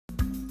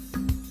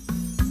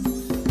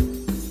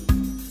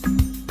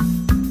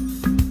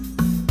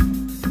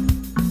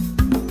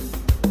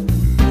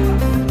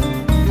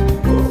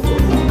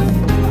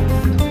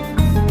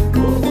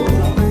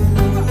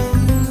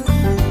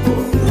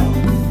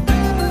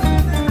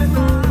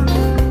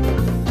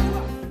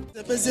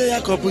They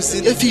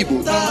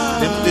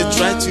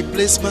try to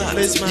play smart,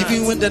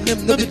 even when the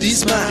name no be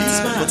this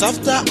man. But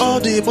after all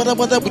the bother,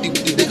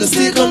 they can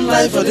still come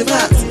live for the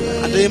mat.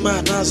 And they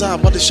man as I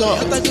bought the shot.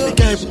 The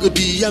guy could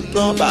be a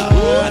number.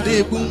 And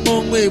they boom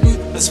on way,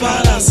 as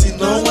far as you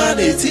know one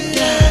is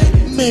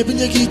it. Maybe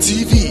you get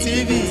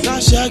TV, now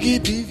shaggy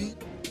TV.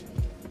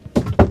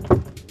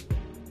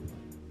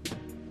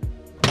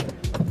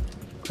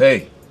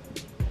 Hey,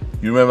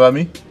 you remember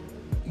me?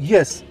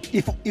 Yes,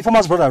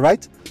 Ifeoma's brother,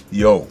 right?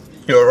 Yo,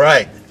 you're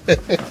right.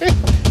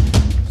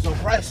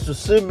 Surprised to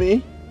see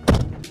me?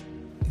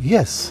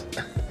 Yes.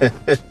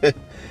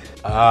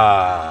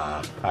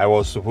 I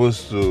was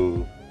supposed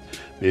to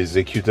be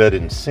executed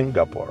in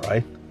Singapore,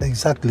 right?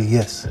 Exactly,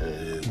 yes.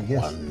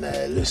 Yes.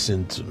 Man,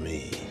 listen to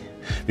me.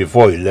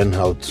 Before you learn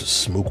how to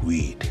smoke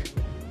weed,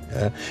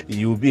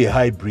 you'll be a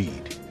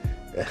hybrid.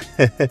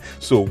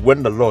 So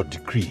when the Lord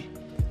decree,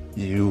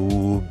 you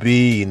will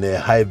be in a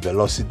high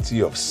velocity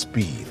of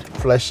speed,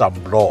 flesh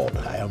and blood.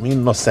 I am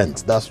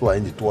innocent. That's why I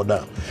need to go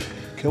down.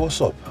 Okay,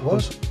 what's up?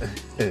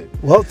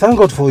 Well, thank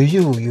God for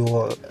you.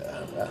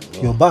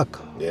 You're back.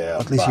 Yeah.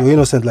 At least you're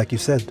innocent, like you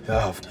said.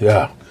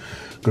 Yeah.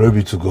 Glory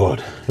be to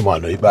God.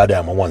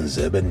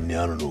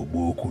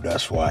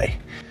 That's why.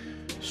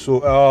 So,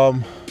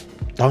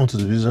 down to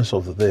the business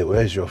of the day.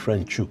 Where's your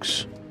friend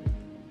Chooks?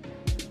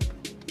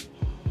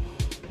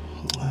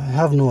 I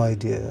have no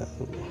idea.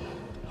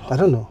 I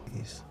don't know.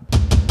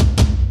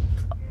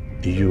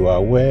 You are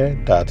aware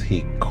that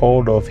he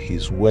called off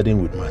his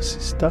wedding with my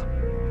sister?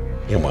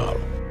 Yamal.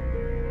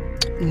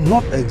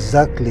 Not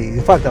exactly.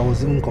 In fact, I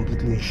was even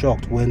completely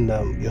shocked when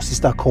your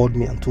sister called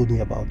me and told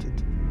me about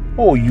it.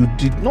 Oh, you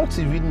did not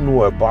even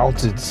know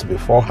about it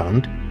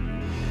beforehand?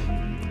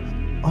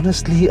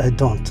 Honestly, I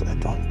don't.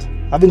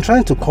 I've been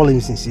trying to call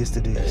him since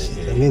yesterday.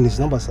 I mean, his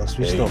numbers are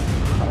switched off.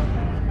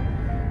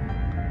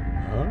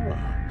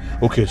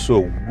 Okay,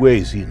 so where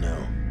is he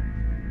now?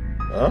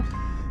 Huh?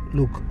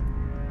 Look,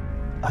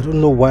 I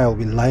don't know why I'll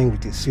be lying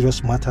with a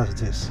serious matter as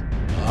this.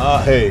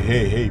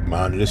 Hey,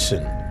 man,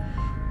 listen.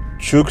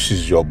 Chooks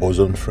is your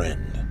bosom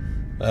friend.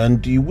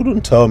 And you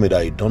wouldn't tell me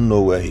that you don't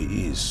know where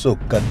he is. So,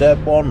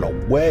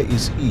 Kadebon, where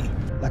is he?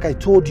 Like I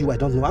told you, I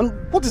don't know. And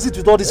what is it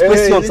with all these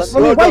questions?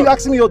 Why are you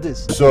asking me all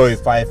this? So,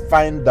 if I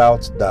find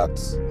out that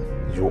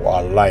you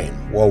are lying,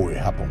 what will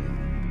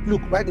happen?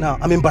 Look, right now,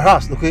 I'm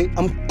embarrassed, okay?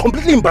 I'm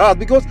completely embarrassed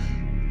because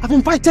I've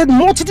invited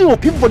multitude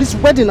of people for this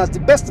wedding as the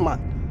best man.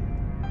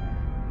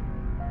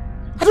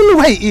 I don't know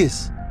where he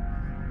is.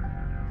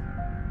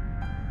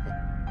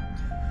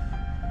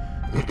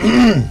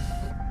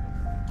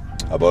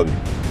 Bobby,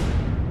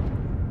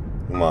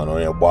 man,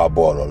 on your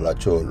ball or la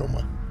cholo,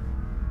 man.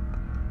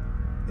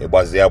 It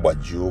was there about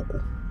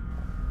Joku.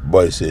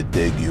 Boy said,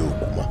 take you,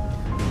 man.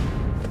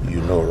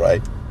 You know,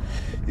 right?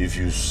 If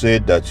you say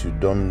that you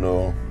don't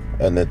know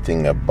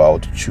anything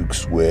about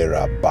Chooks'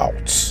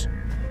 whereabouts,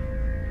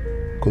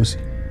 Kosi,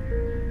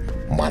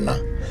 mana,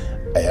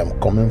 I am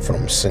coming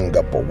from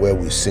Singapore where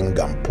we sing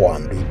and pour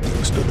and do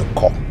things to the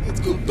core.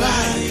 Go buy,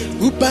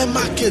 who buy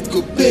market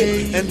go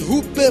pay, and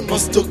who pay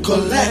must to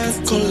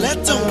collect.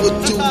 Collect and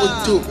what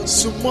do.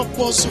 So more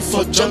boss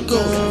for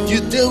jungle. You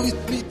deal with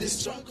me the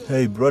struggle.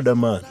 Hey brother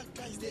man,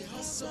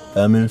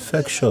 I'm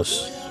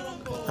infectious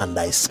and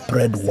I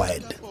spread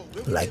wide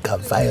like a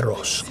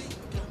virus.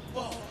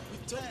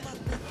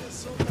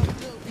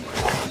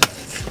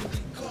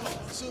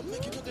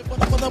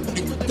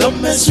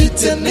 Don't mess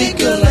with a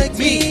nigga like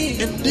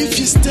me. And if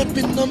you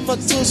stepping on my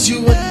toes,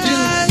 you are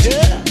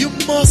doomed. You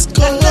must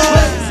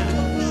collect.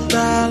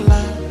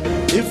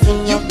 You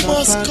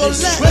must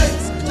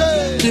collect.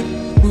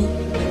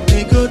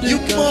 You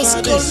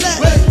must collect.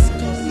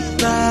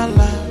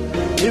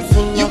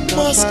 You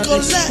must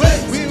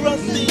collect. We run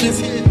things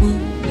here.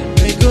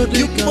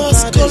 You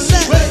must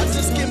collect. I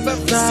just came back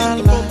from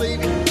Singapore,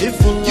 baby.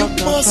 You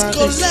must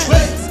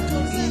collect.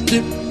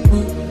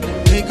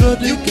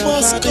 You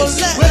must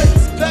collect.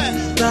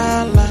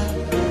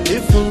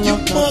 You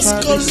must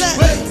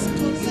collect.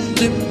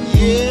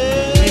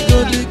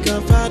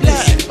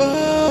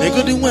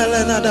 Ego well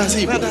another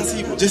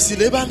zibo. Just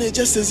lebane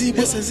just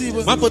zibo.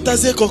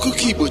 Mapotaze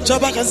kokukibo.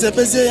 Chaba kan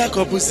sepeze ya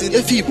kopusi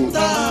efibo.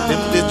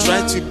 They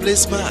try to play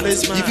smart,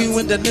 even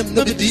when the name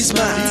no be this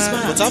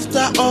man. But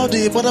after all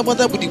the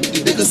bother,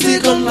 they can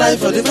still come live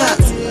for the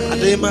mat.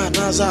 And they man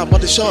as I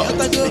bought the shot.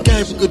 The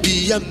guy could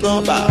be a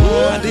number.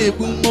 And they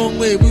boom on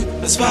way,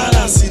 as far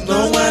as you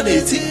know one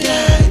is it.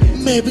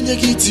 Maybe you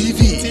get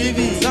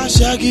TV, now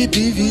shaggy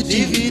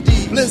DVD.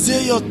 Let's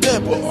say your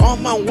table, all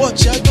man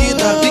watch you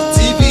get a big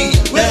TV.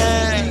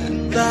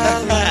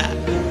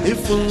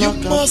 You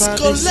must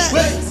collect.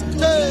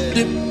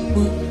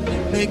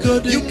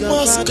 You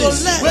must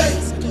collect.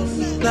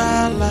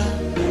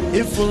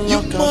 You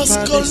must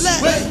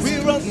collect. We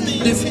run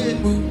things here.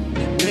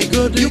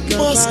 You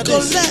must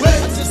collect. I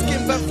just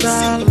came back from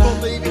Singapore,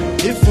 baby.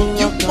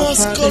 You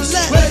must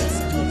collect.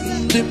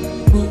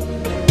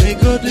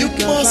 You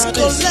must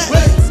collect.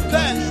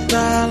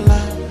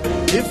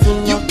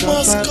 You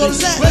must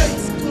collect.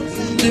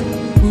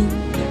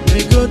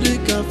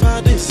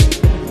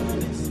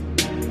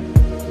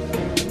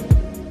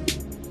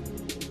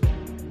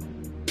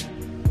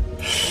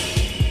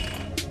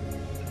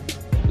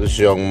 this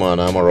young man,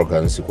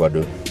 American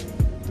Sikwado.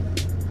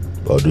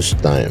 But this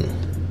time,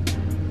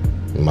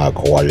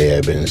 Mark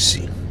Wale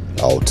Ebensi,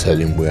 I'll tell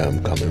him where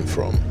I'm coming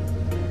from.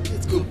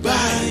 Go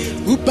buy,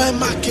 who buy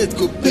market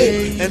go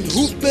pay, and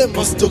who pay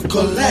must to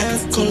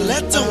collect.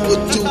 Collect and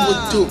what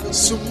do.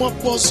 Sumo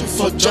posu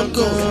for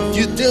jungle.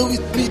 You deal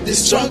with me, they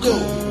struggle.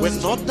 When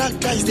other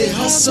guys they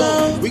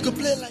hustle, we go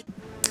play like.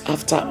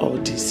 After all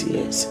these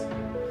years,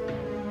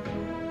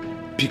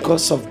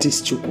 because of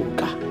this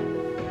Chukwuka,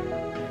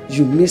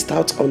 you missed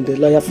out on the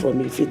lawyer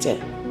from Ifite,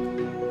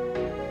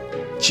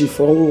 Chief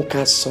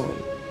Onwuka's son.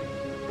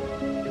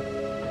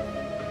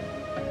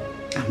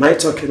 Am I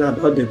talking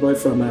about the boy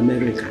from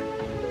America?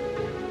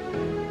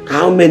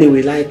 How many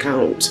will I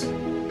count?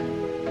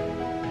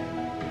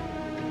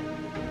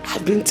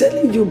 I've been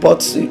telling you,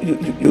 but you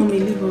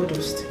leave all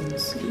those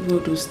things. Leave all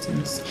those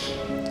things.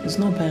 It's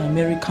not by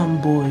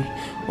American boy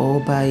or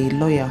by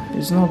lawyer.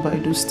 It's not by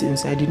those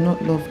things. I did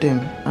not love them,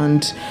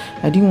 and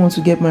I didn't want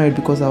to get married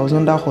because I was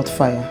under hot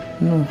fire.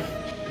 No.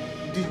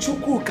 The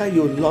Chukwuka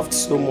you loved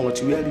so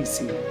much, where is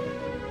he?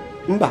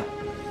 Mba,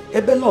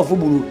 ebe love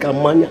buru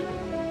kamanya.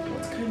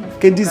 What kind of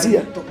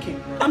talking?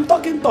 I'm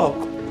talking talk.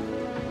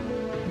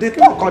 They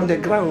talk on the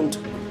ground.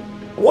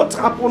 What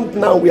happened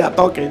now we are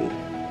talking?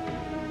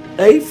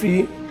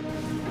 Ify?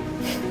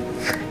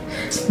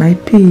 My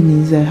pain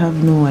is I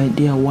have no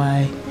idea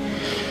why.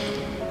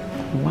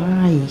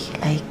 Why?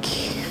 Like,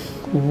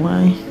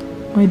 why?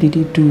 Why did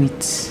he do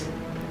it?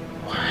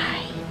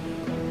 Why?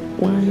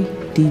 Why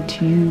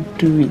did you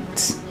do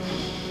it?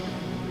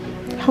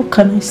 How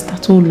can I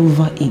start all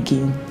over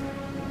again?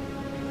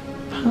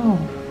 How?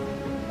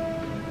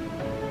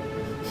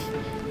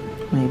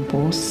 My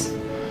boss,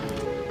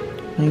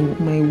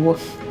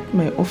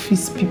 my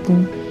office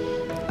people,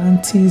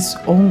 aunties,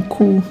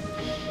 uncle,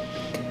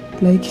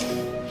 like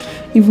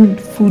even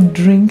food,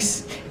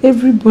 drinks,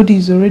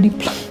 everybody's already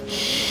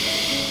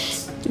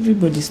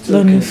everybody's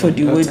planning okay, for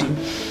the wedding.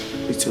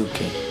 It's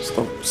okay.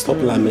 Stop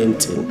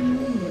lamenting.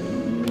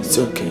 It's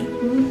okay.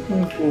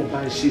 My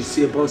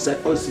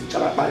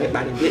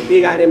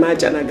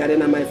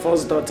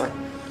first daughter.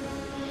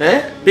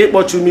 Big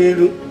what you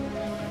mean?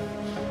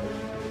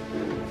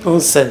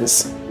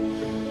 Nonsense.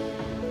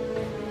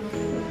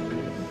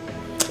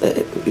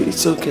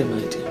 It's okay,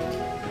 my dear.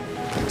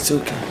 It's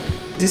okay.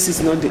 This is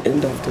not the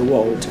end of the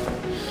world.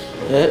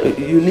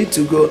 You need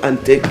to go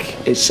and take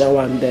a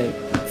shower and then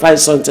find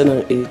something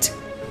and eat.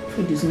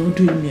 Food is not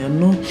doing me. I'm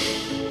not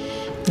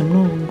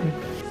hungry.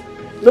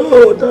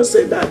 No, don't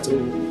say that.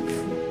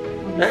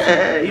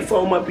 If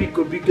I'm a big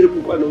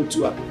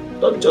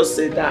don't just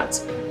say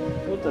that.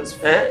 No.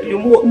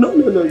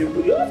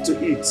 You have to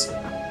eat.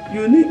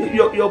 You need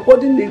your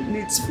body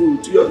needs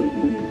food.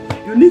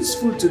 You need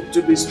food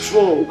to be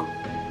strong.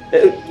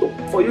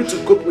 For you to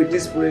cope with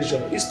this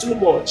pressure, it's too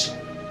much.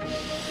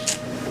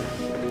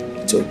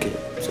 It's okay.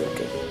 It's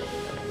okay.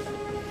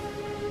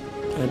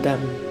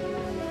 Madam,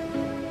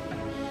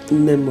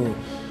 Nemo,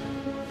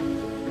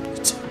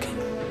 it's okay.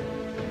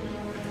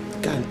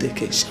 Can't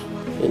take a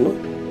shower, you know.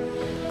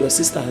 Your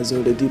sister has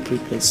already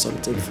prepared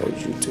something for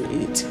you to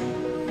eat.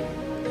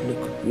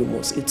 Look, you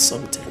must eat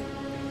something.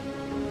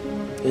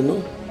 You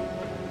know,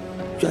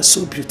 you are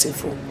so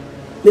beautiful.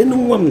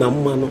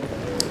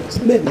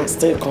 Men are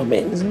still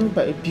coming. It's not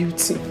by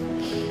beauty.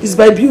 It's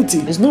by beauty.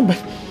 It's not by...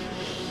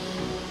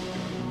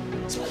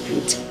 It's by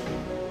beauty.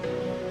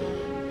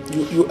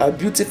 You are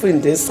beautiful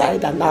in the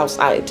inside and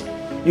outside.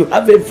 You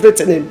have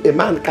everything a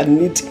man can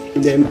need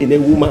in a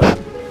woman.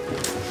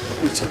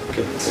 It's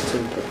okay. It's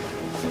okay.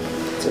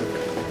 It's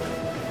okay.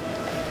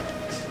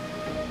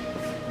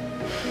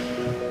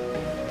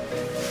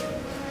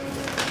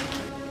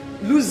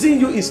 Losing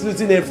you is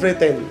losing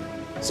everything.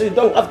 So you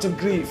don't have to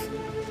grieve.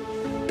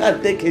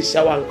 Can't take a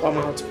shower and come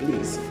out,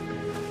 please.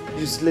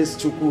 Useless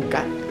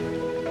Chukwuka.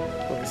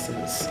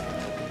 Nonsense.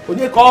 Who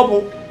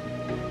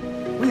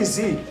is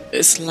he?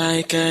 It's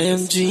like I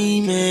am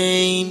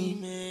dreaming.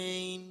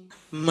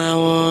 My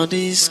world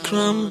is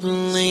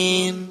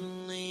crumbling.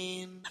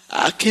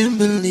 I can't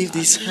believe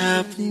this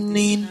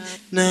happening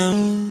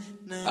now.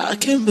 I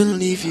can't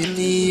believe you're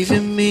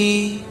leaving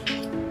me.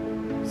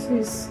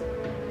 Sis,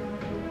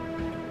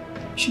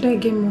 should I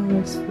get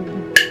more rest for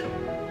you?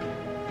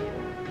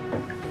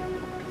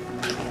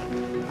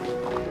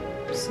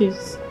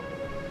 Sis,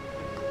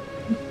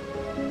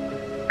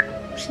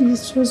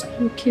 please just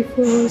be okay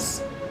for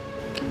us.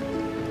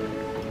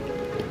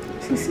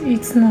 Sis,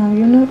 eat now.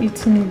 You're not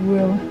eating it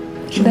well.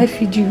 Should I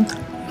feed you?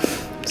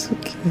 It's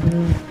okay.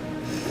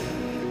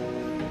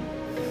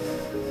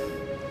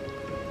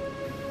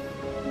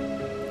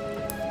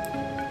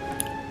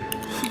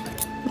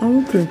 I'm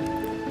okay.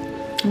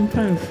 I'm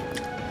fine.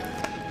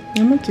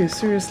 I'm okay.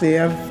 Seriously,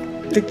 I've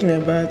taken a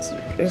bath,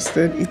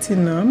 rested,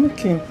 eating now. I'm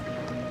okay.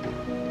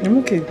 I'm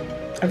okay.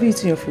 Have you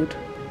eaten your food?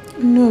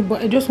 No,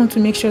 but I just want to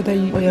make sure that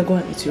you... Oh yeah, go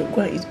and eat your food,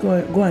 okay?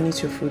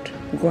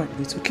 Go and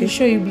eat, okay? You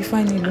sure you'll be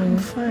fine alone? I'm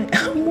fine.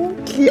 I'm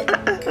okay.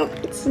 I'm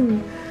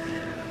eating.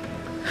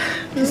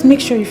 Just make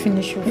sure you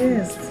finish your food.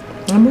 Yes.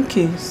 I'm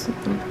okay.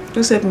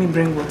 Just help me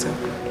bring water.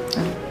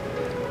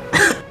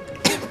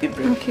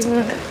 Okay,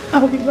 well,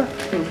 I'll be back.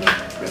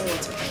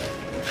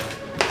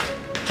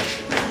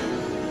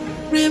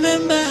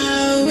 Remember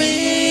how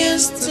we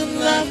used to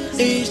love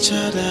each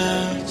other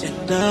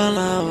and all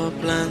our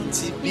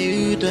plans to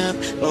build up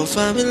our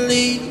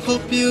family.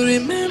 Hope you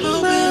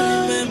remember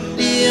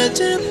the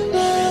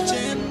agenda.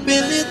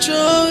 Will you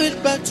throw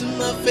it back to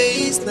my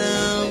face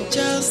now?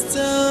 Just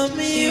tell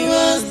me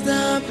what's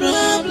the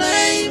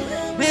problem.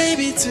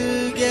 Maybe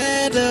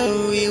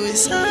together we will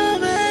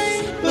solve it.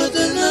 But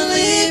do not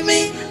leave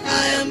me,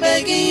 I am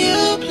begging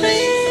you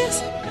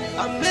please.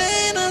 I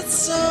may not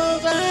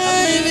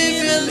survive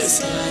if you look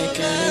like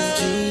I'm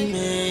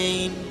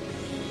dreaming.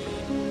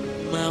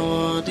 My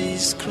world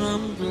is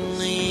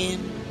crumbling.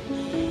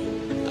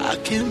 I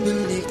can't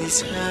believe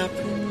this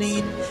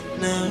happening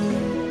now.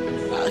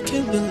 I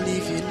can't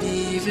believe you're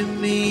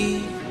leaving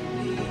me.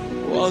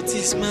 What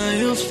is my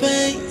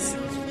offense?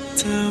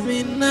 Tell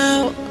me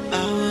now,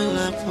 I will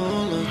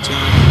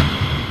apologize.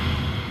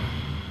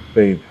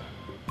 Babe,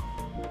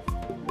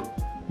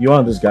 you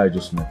and this guy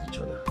just met each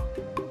other.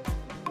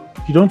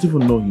 You don't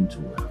even know him too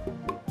well.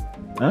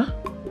 Huh?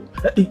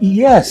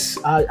 Yes,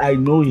 I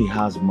know he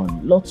has money,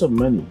 lots of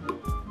money.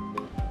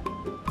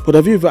 But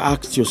have you ever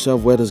asked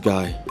yourself where this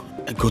guy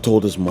got all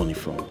this money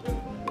from?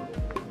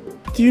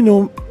 Do you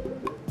know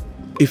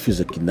if he's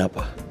a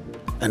kidnapper,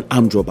 an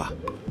armed robber,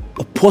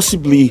 or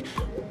possibly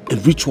a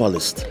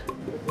ritualist?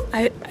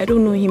 I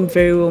don't know him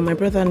very well. My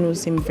brother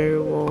knows him very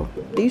well.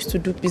 They used to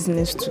do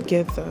business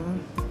together.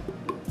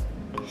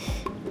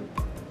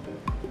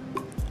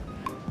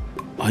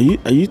 Are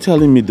you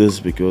telling me this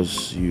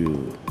because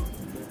you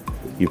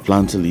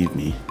plan to leave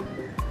me?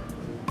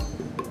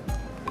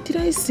 Did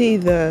I say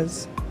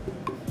that?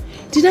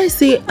 Did I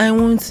say I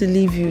want to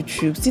leave you,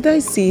 Troops? Did I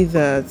say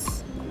that?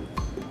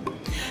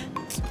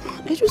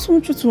 I just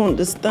want you to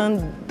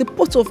understand the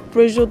pot of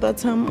pressure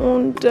that I'm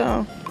under.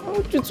 I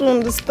want you to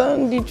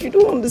understand it. You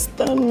don't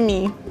understand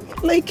me.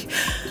 Like,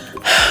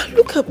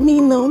 look at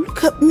me now.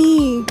 Look at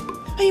me.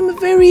 I am a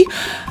very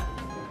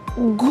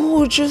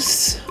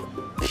gorgeous,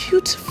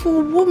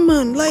 beautiful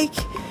woman. Like,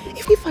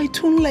 if I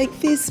turn like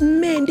this,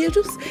 men, they're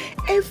just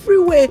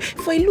everywhere.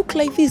 If I look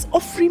like this,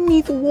 offering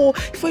me the war.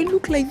 If I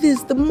look like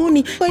this, the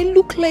money. If I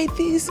look like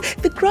this,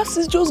 the grass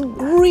is just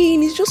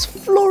green. It's just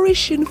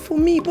flourishing for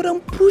me. But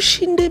I'm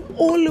pushing them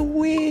all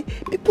away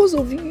because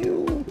of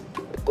you.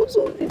 Because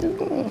of you.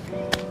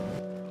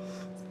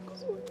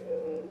 Because of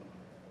you.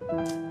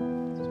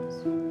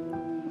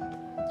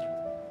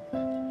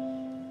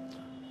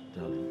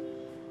 Darling.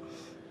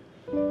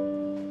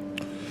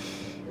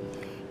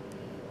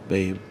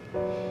 Babe,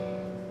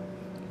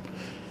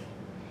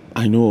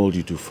 I know all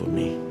you do for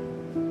me.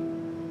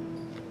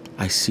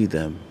 I see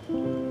them.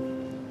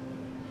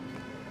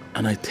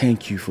 And I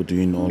thank you for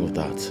doing all of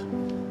that.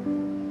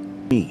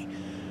 Me.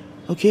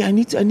 Okay, I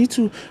need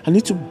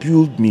to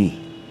build me.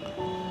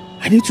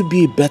 I need to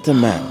be a better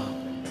man.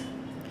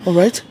 All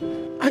right?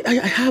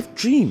 I have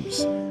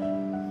dreams.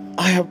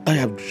 I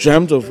have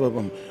dreamt of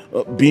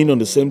being on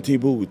the same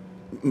table with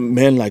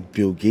men like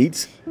Bill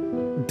Gates,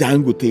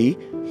 Dangote,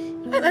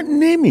 and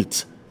name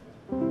it.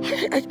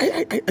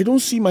 I don't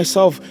see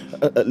myself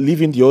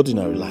living the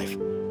ordinary life.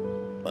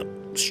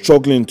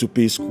 Struggling to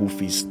pay school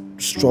fees,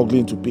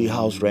 struggling to pay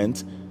house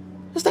rent.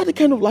 Is that the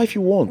kind of life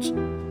you want?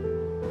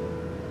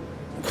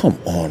 Come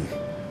on.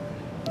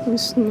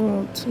 It's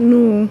not.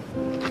 No.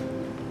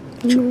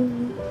 No.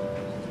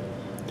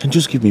 Then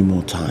just give me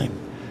more time.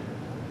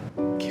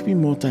 Give me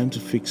more time to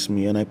fix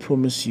me, and I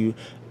promise you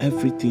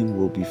everything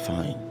will be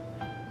fine.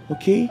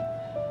 Okay?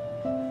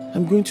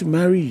 I'm going to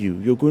marry you.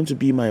 You're going to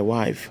be my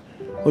wife.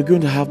 We're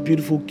going to have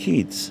beautiful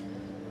kids.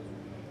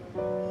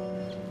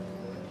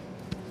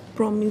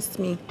 Promise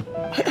me.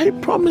 I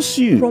promise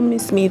you.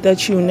 Promise me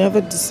that you'll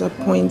never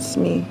disappoint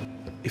me.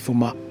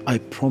 Ifoma, I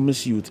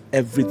promise you with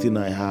everything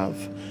I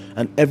have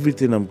and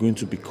everything I'm going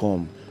to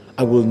become,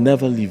 I will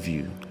never leave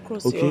you.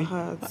 Cross your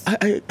heart.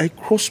 I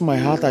cross my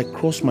heart, I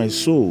cross my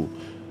soul.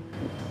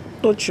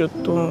 Touch your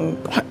tongue.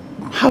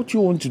 How do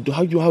you want to do?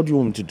 How do you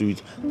want me to do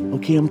it?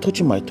 Okay, I'm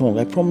touching my tongue.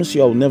 I promise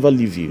you I will never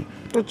leave you.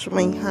 Touch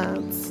my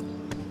heart.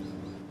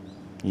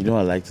 You know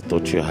I like to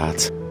touch your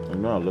heart. I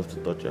know I love to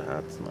touch your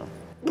heart now.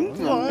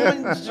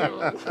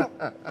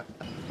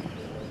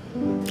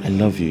 I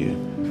love you.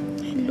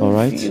 All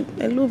right?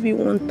 I love you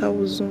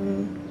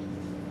 1,000.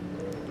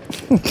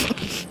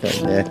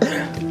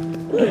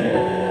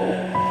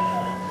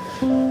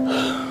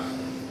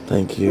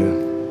 Thank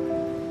you.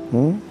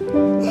 Oh.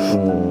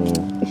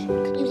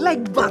 You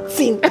like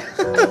batting.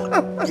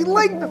 You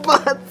like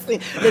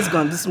batting. Let's go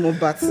and do some more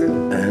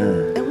batting.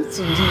 I want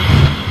to do.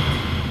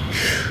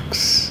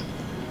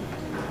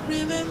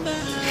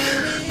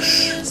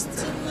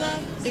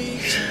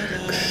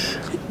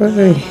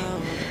 Why?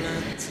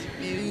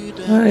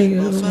 Why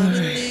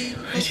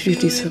did you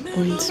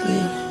disappoint me?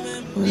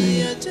 Why?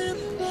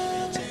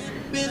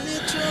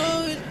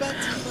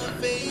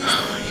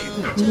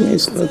 You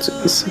promised not to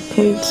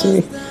disappoint me.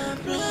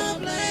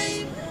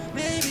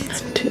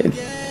 Then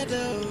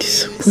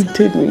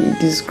disappointed me, you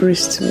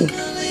disgraced me. I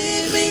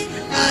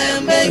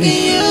am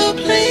begging you,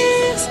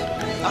 please.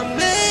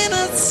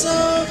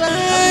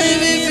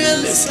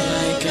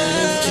 like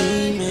I'm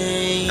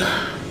dreaming.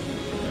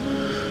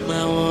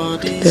 My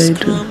world is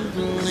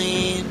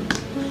crumbling.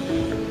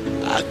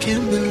 I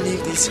can't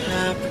believe this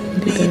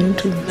happening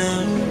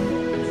now.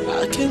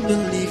 I can't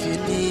believe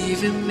you're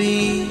leaving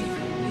me.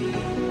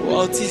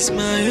 What is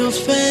my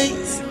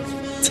offense?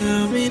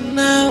 Tell me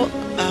now,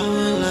 I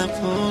will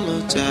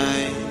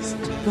apologize.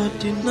 But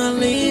do not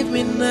leave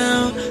me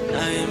now,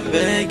 I am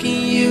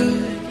begging you.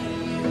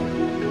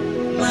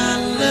 My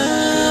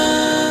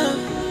love,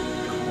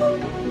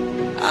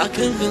 I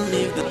can't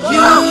believe that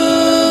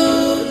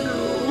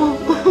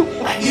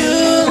you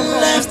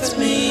left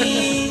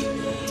me.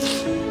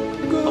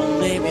 Or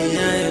maybe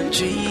I am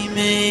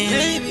dreaming.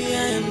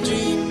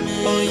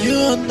 Or you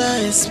under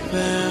a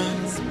spell.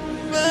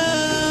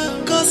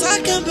 Cause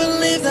I can't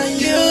believe that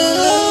you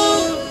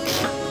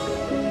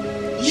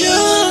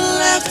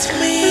left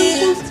me.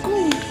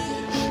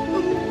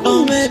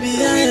 Or maybe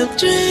I am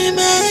dreaming.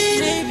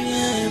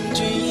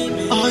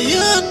 Or you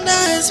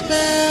under a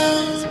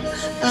spell.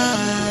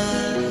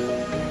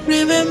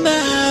 Remember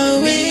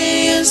how we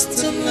used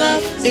to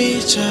love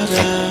each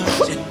other.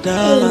 And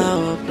all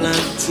our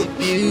plans to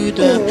build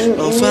up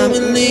our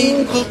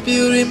family. Hope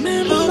you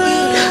remember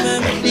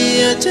the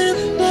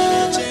agenda.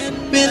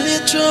 Will you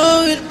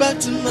throw it back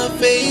to my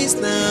face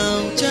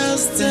now?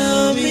 Just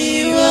tell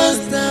me what's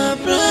the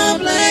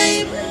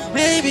problem.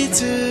 Maybe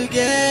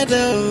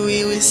together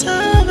we will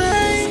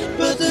survive.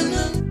 But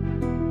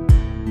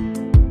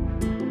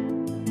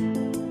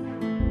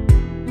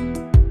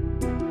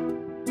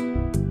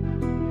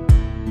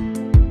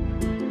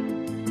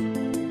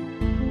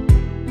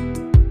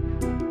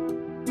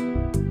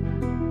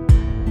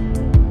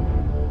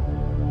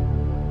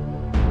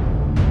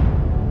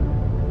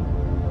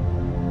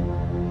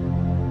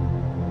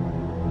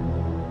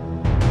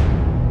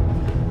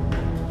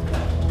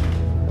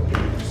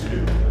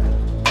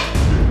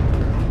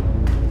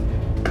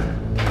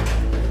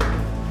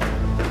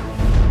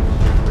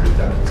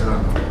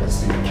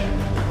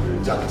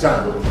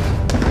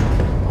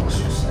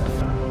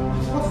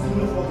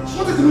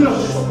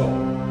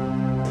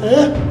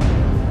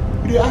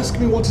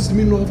what is the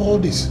meaning of all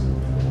this?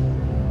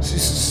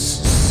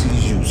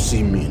 See you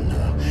see me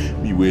now.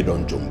 Me wait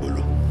on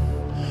Jombolo.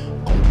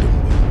 Come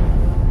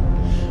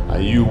Jombolo.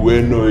 And you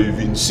will no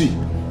even see.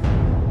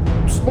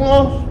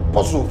 Small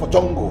puzzle for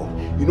jungle.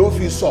 You know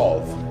if you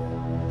solve.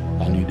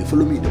 And you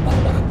follow me in the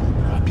back.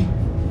 Happy?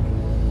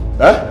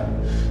 Huh?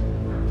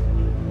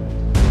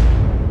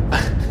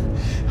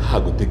 I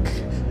go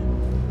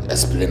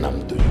explain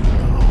them to you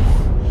now.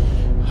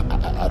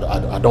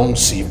 I don't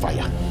see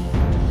fire.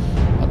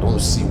 I don't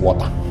see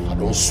water. I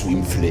don't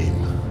swim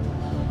flame.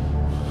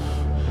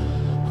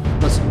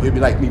 Person will be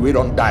like me, we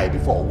don't die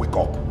before I wake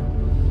up.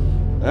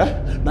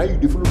 Eh? Now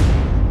you follow me.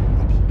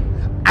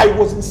 I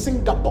was in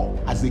Singapore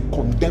as a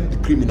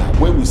condemned criminal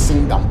when we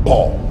sing and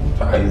pour.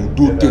 And you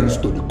do things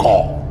to the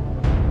core.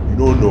 You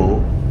don't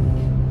know.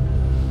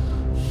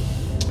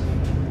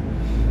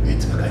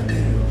 It's like I tell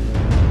you.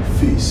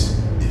 Face,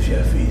 if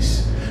you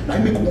face. Now I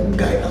make one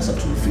guy answer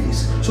two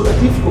face. So that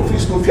if your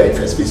face no fear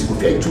first face, you go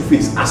fear two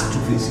face, ask two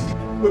face.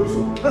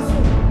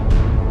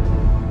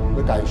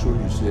 Make I show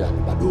you say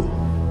Bado.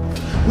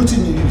 What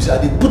in you say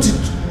they put it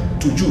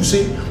to you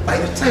say by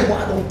the time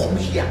I don't come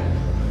here,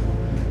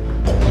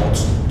 come out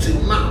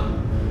till now.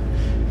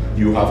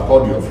 You have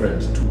called your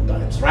friends 2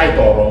 times, right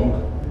or wrong?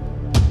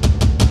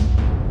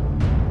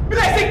 But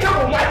I say come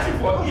on my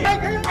for I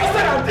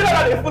said I'm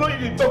telling they follow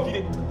you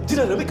talking.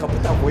 Didn't make a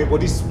put down for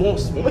everybody small.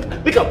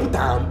 Make a put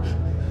down.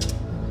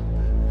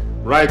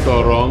 Right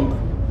or wrong?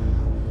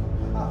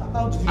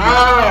 How do you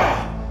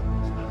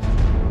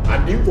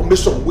and the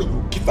information when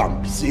you give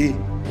him say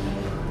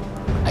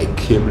I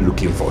came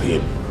looking for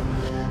him.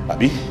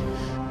 Abi?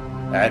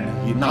 And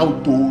he now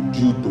told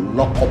you to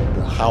lock up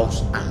the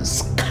house and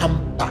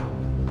scamper.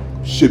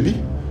 Shebi?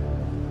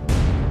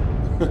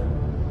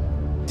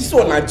 This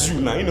one not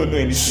you now, you don't know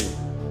anything.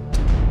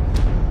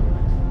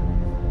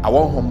 I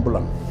want humble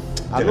him.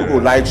 I don't go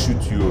like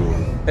shoot you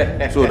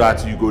so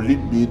that you go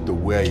lead me to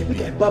where you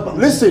be.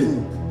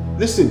 Listen,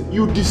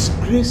 you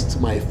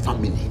disgraced my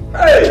family.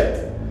 Hey!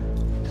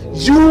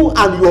 You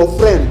and your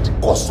friend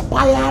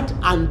conspired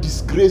and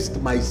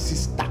disgraced my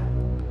sister.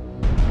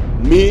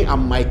 Me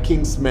and my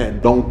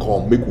kingsmen don't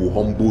come, make we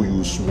humble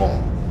you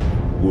small.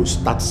 We'll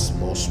start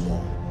small.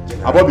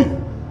 Bobby,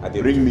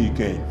 bring me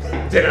again.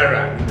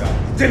 General,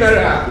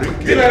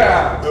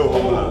 no,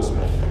 humble you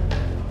small.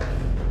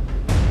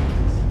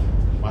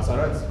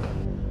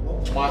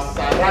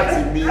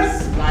 Maserati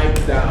means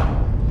slide down.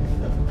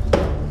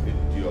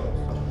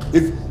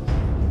 Idiot.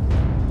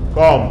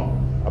 Come,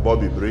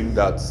 Bobby, bring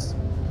that.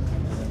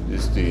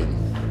 This thing,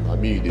 I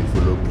mean, they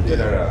follow me.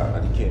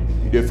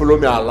 They follow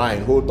me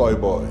online, whole toy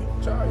boy.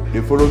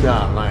 They follow me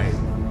online.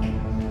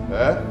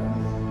 Eh?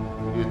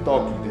 They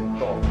talk.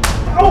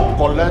 I'll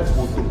collect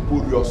photo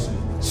curiously.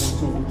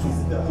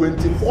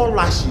 24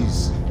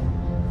 lashes.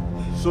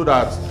 So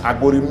that I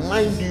go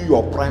remind you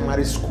your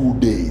primary school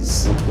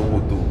days.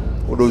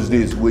 All those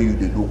days where you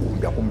do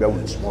kumbia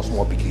with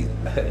small picking.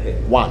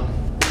 1,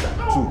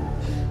 2,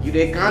 You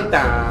they count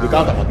down. You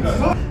count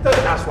down.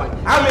 That's why.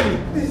 How many?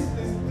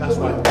 That's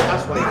why.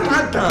 That's why.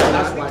 Count down.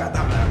 That's why.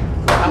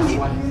 That's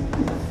why.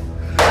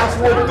 That's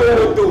what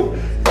you do.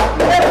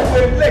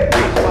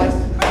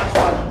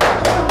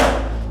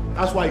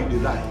 That's why you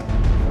did lie.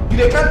 You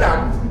they count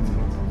down.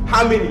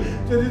 How many?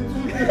 22.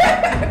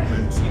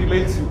 You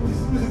remain 2.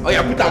 Oh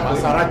yeah, put that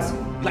Maserati.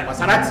 Like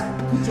Maserati.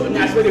 Put your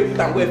nash where they put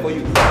and where for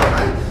you.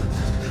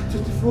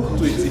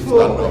 24.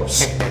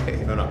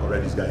 No, no,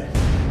 correct this guy.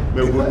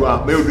 May we go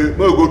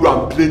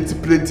do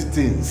plenty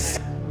things.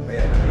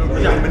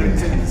 Many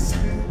things.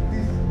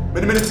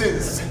 Many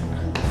things.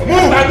 Move,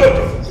 I go.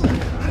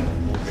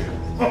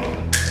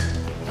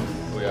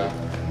 Oh yeah.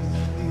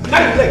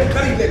 Carry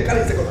leg.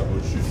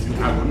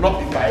 I will not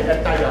if I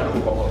enter you and no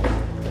come out.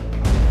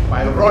 If I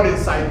run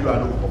inside you and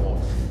no come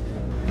out.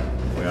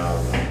 Oh yeah.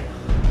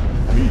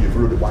 I mean, you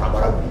follow the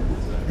barabara.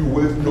 You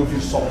will know if you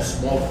some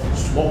small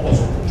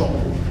person to jump.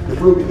 They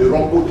follow me the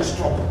wrong go, they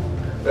struggle.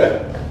 Eh?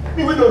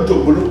 Me, we don't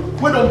jump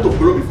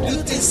before. Do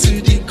this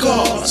to the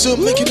core, so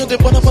make you know the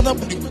wanna.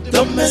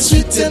 Don't mess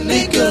with a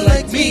nigga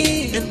like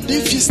me. And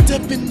if you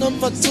stepping on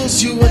my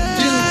toes, you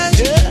are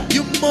doomed.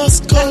 You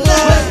must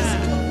collect.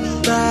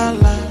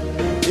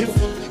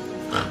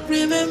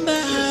 Remember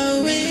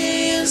how we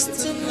used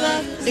to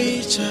love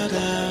each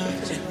other,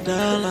 and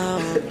all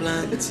our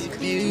plans to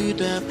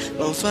build up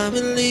our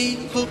family.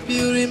 Hope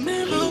you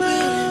remember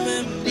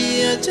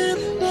the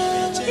agenda.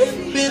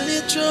 Will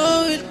you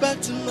throw it back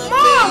to my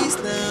face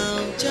now?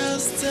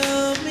 Just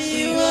tell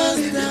me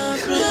what's the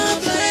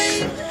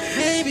problem.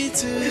 Maybe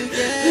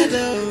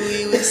together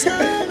we will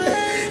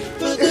survive.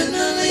 But do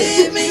not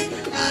leave me.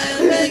 I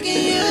am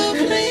begging you,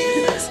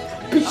 please.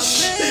 I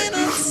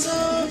cannot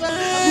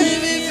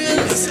survive if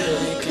you're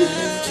like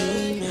I'm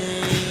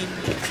dreaming.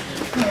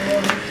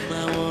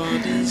 My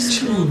world is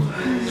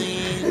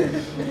trembling.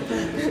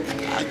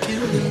 I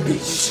can't believe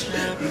it's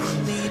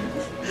happening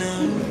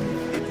now.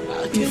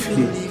 I can't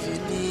believe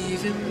you're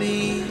leaving me.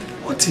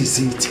 What is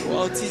it?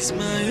 What is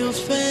my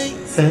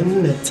offense?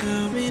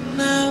 Tell me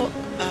now.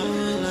 I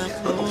will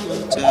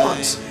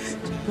apologize.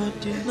 But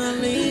do not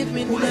leave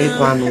me now.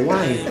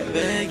 Why? I'm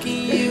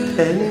begging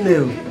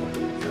you.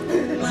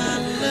 My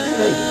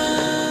love.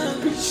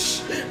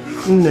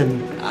 I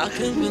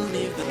can't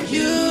believe that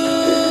you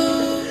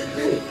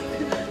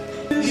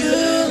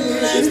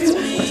left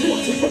me.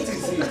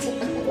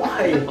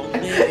 Why?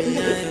 Maybe I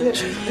am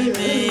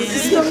dreaming.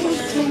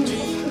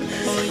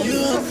 Oh, you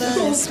are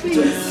nice,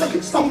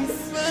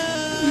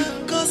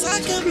 cause I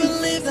can't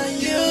believe that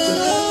you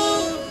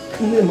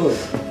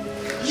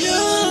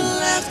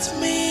left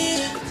me.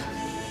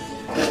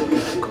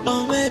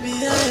 Oh, maybe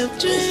I am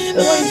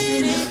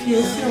dreaming.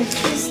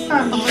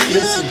 Oh,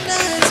 you are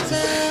nice,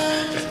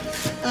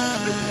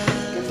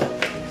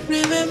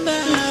 remember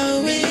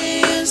how we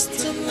used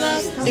to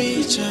love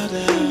each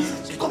other.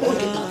 Come on.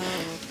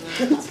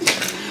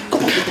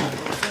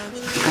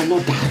 I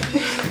cannot die.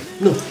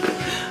 No.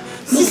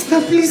 Sister,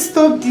 please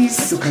stop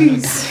this,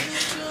 please.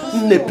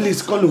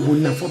 Please call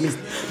Ubunna for me.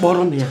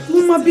 Mom,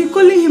 I've been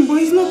calling him, but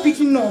he's not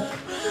picking up.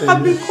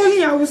 I've been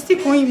calling, I will still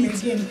call him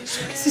again.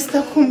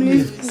 Sister, come,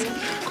 let's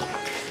go.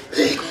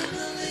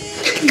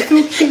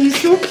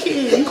 It's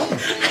okay.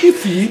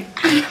 Ify,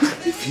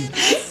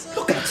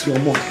 look at your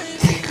mom.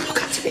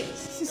 Look at me.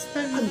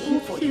 Sister,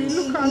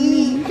 look at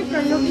me. Look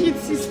at your kid,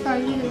 sister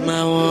here.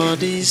 My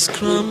world is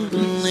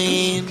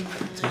crumbling.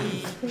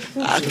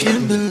 I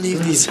can't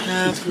believe this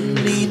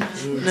happening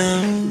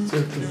now.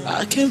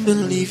 I can't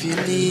believe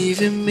you're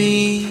leaving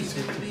me.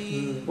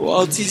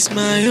 What is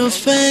my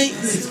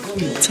offense?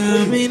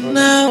 Tell me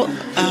now.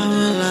 I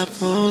will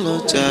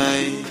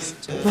apologize.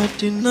 But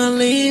do not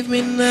leave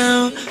me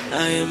now.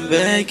 I am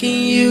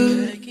begging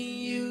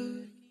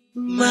you,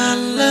 my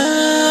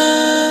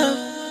love.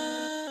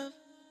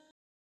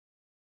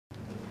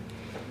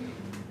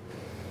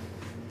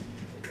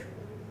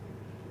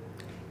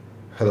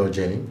 Hello,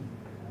 Jenny.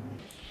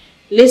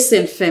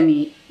 Listen,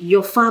 Femi,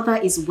 your father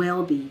is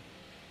wealthy.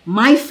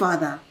 My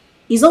father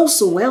is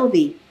also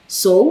wealthy.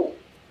 So?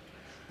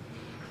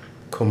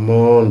 Come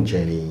on,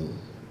 Jenny.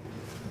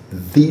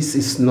 This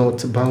is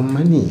not about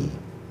money.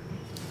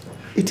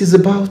 It is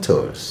about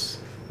us.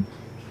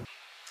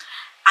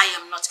 I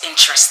am not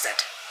interested.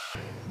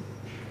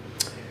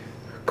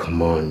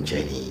 Come on,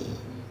 Jenny.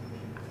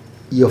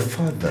 Your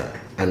father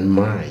and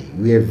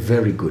we are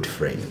very good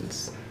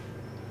friends.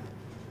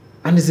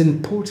 And it's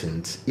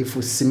important if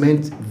we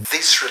cement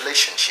this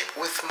relationship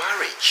with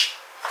marriage.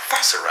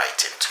 That's the right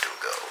thing to do,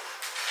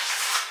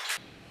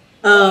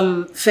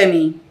 girl.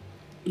 Femi,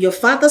 your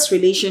father's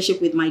relationship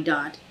with my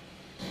dad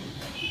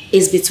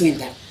is between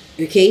them,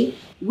 okay?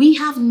 We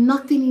have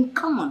nothing in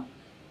common.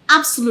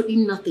 Absolutely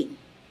nothing.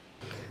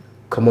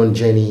 Come on,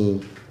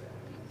 Jenny.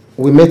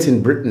 We met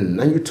in Britain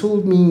and you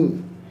told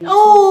me...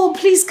 Oh,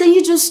 please, can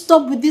you just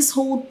stop with this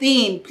whole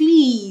thing,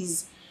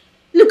 please?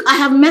 Look, I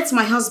have met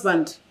my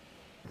husband.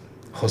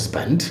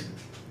 Husband?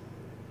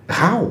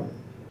 How?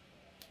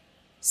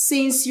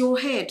 Since your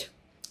head,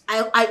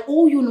 I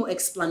owe you no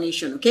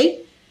explanation,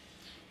 okay?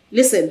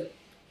 Listen,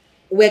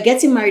 we're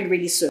getting married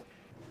really soon.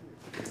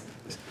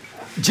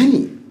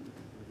 Jenny,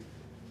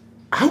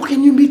 how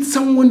can you meet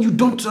someone you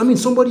don't,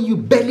 somebody you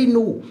barely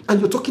know, and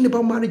you're talking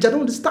about marriage? I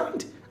don't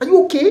understand. Are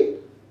you okay?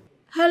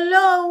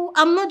 Hello,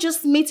 I'm not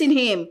just meeting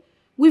him.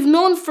 We've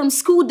known from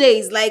school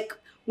days, like,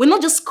 we're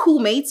not just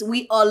schoolmates,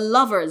 we are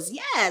lovers,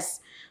 yes.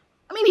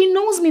 I mean, he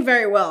knows me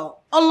very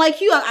well.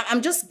 Unlike you,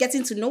 I'm just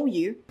getting to know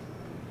you.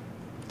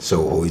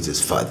 So, who is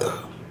his father?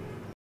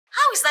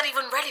 How is that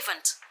even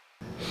relevant?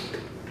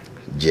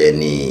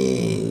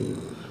 Jenny.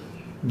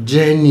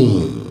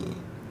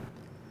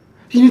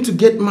 You need to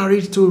get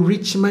married to a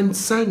rich man's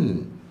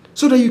son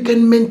so that you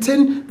can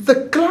maintain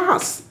the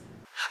class.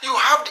 You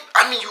have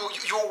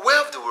you're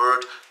aware of the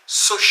word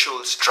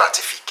social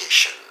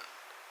stratification.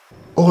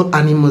 All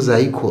animals are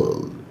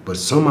equal, but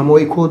some are more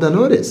equal than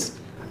others.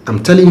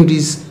 I'm telling you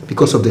this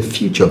because of the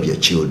future of your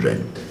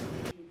children.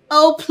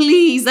 Oh,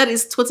 please, that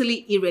is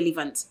totally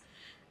irrelevant.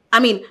 I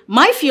mean,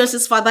 my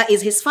fiance's father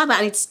is his father,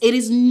 and it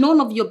is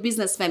none of your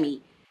business,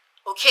 Femi.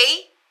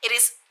 Okay? It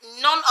is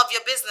none of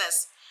your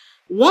business.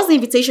 Once the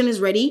invitation is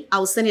ready, I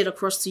will send it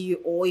across to you.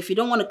 Or if you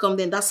don't want to come,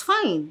 then that's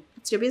fine.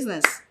 It's your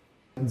business.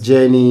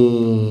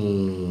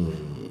 Jenny,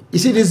 you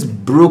see these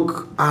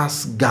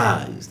broke-ass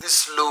guys,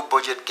 these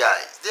low-budget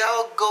guys, they are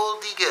all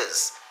gold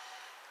diggers.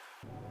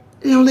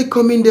 They only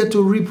come in there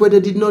to reap where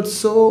they did not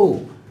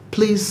sow.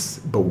 Please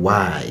be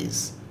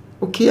wise.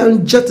 Okay,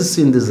 I'm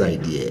jettisoning this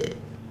idea.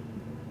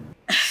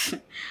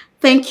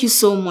 Thank you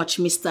so much,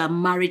 Mr.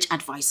 Marriage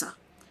Advisor.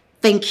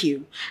 Thank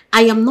you.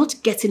 I am not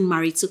getting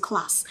married to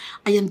class.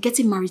 I am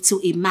getting married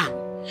to a man.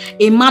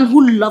 A man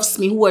who loves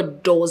me, who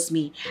adores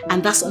me.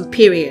 And that's on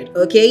period,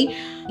 okay?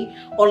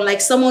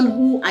 Unlike someone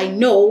who I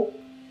know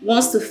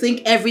wants to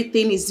think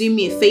everything is doing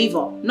me a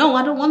favor. No,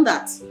 I don't want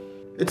that.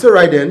 It's all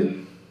right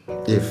then,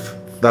 if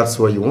that's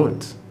what you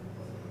want.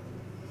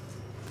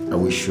 I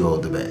wish you all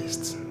the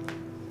best.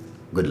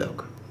 Good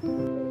luck.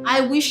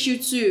 I wish you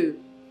too.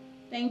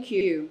 Thank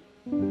you.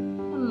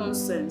 What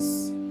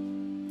nonsense.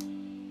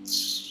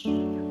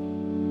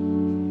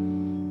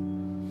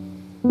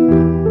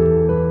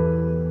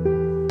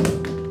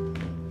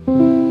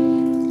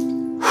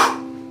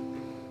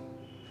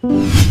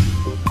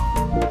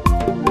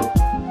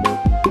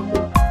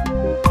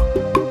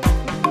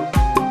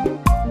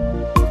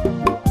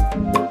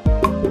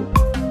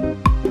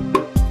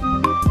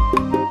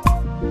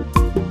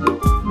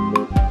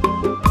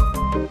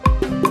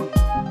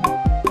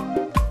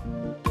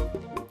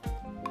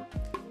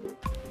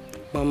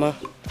 Mama,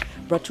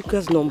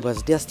 Brachuka's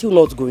numbers, they are still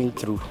not going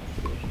through.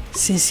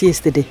 Since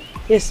yesterday?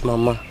 Yes,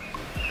 Mama.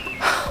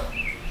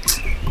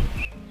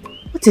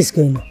 What is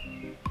going on?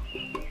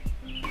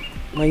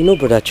 Ma, you know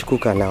Brother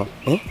Chukwuka now,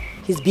 eh?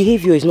 His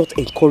behavior is not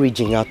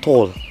encouraging at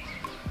all.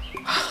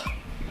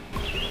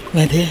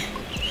 Mother,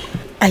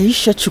 are you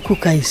sure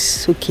Chukwuka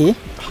is okay?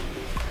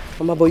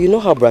 Mama, but you know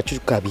how Brother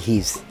Chukwuka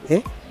behaves,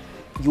 eh?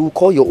 You will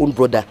call your own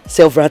brother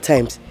several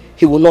times.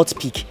 He will not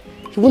speak.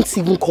 He won't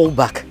even call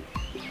back.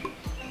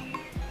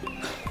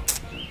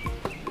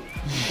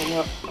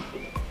 Mama,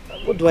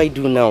 what do I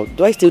do now?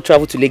 Do I still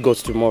travel to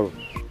Lagos tomorrow?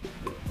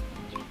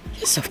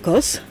 Yes, of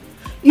course.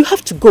 You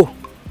have to go.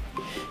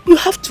 You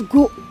have to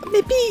go.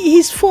 Maybe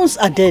his phones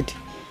are dead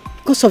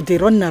because of the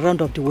running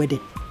around of the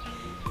wedding.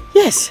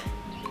 Yes.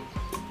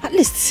 At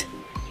least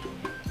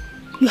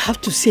you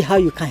have to see how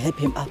you can help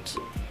him out.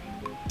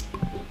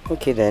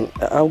 Okay then,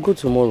 I'll go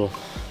tomorrow.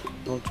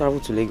 I'll travel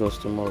to Lagos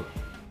tomorrow.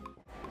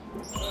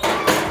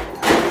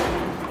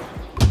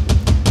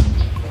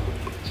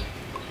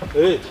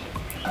 Hey.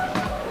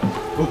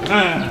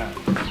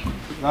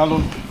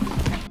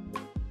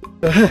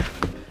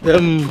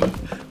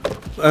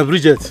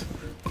 Bridget,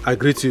 I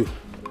greet you.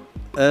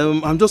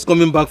 I'm just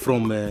coming back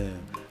from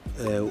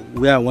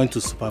where I went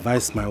to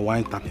supervise my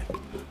wine tapping,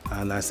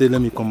 and I said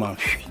let me come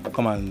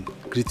and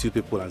greet you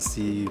people and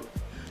see you.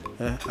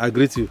 I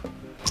greet you.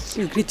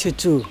 We greet you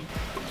too.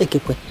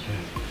 Ekekwe.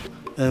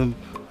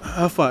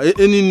 How far?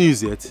 Any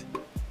news yet?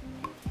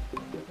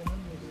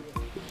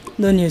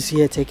 No news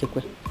yet,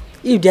 Ekekwe.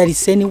 If there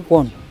is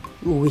anyone,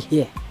 we will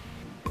hear.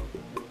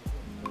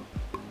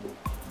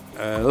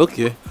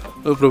 Okay,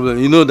 no problem.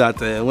 You know that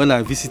when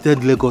I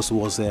visited Lagos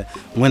was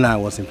when I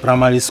was in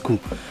primary school.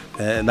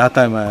 That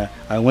time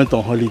I went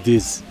on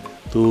holidays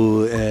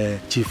to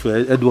Chief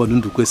Edward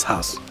Ndukwe's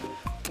house.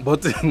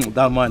 But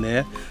that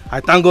man, I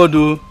thank God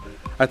though.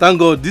 I thank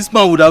God this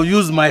man would have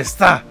used my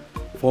star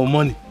for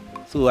money.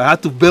 So I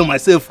had to bail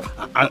myself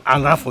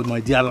and run for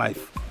my dear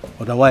life.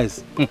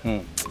 Otherwise.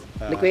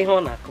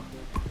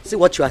 See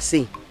what you are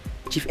saying.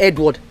 Chief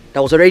Edward,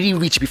 that was already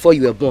rich before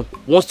you were born,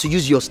 wants to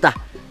use your star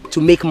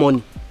to make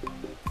money.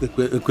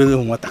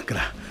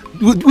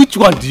 Which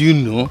one do you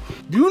know?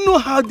 Do you know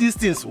how these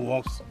things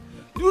work?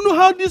 Do you know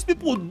how these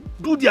people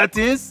do their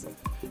things?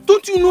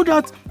 Don't you know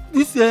that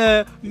these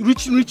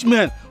rich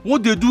men,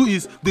 what they do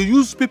is they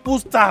use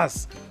people's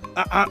stars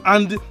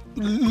and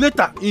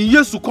later, in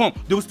years to come,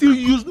 they will still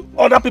use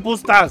other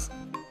people's stars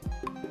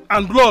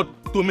and blood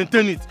to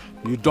maintain it.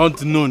 You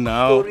don't know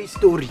now.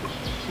 Story.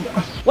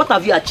 What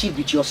have you achieved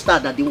with your star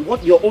that they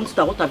want your own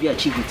star? What have you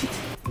achieved with it?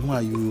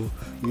 why you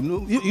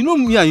know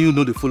me and you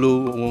know the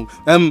follow.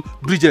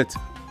 Bridget,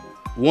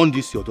 warn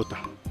this your daughter.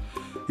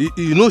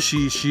 You know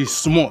she's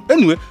small.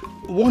 Anyway,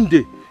 one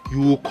day you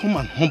will come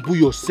and humble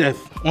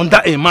yourself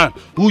under a man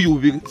who you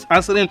will be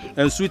answering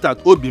sweet at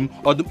Obim,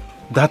 or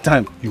that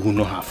time you will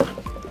not have her.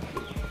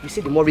 You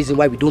see the more reason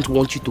why we don't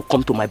want you to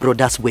come to my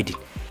brother's wedding.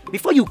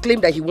 Before you claim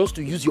that he wants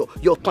to use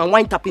your palm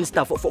wine tapping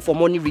stuff for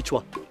money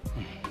ritual.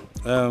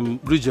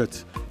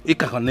 Bridget,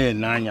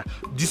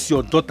 this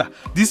your daughter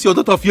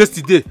of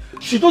yesterday.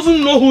 She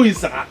doesn't know who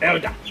is her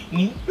elder.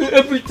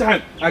 Every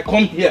time I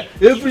come here,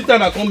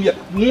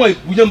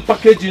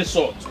 packaging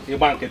salt a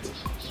banquet.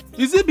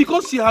 Is it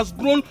because she has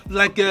grown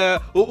like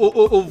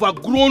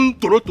overgrown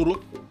toro?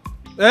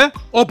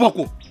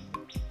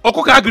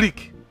 Opoko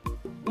Greek.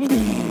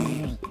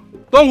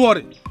 Don't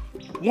worry.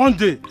 One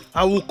day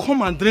I will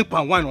come and drink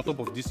palm wine on top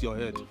of this your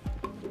head.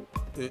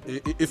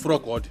 If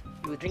rock odd.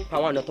 You will drink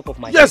palm wine on top of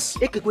my head? Yes.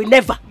 It will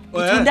never. It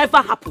will never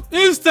happen.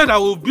 Instead, I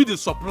will be the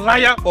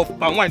supplier of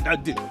palm wine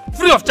that day,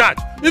 free of charge.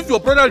 If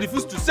your brother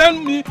refuses to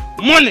send me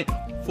money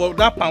for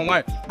that palm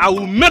wine, I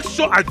will make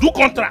sure I do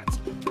contract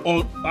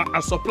on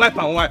and supply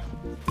palm wine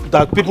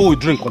that people will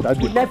drink on that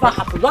day. It will never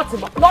happen. Not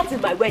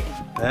in my wedding.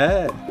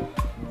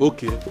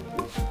 Okay.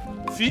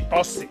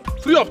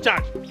 Free of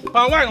charge.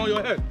 Palm wine on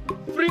your head.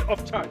 Free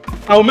of charge.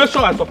 I will make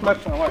sure I supply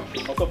palm wine on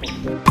top of it.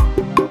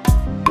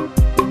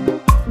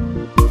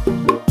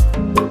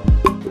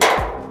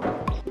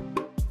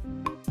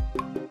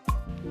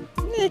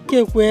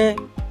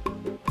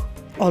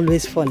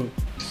 Always funny.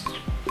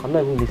 I'm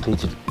not even listening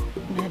to you.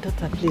 My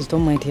daughter, please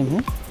don't mind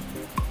him.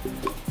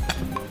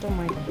 Don't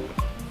mind him.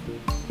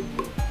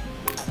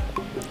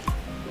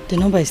 The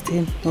number is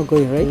still not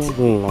going, right? Not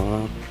going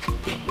on.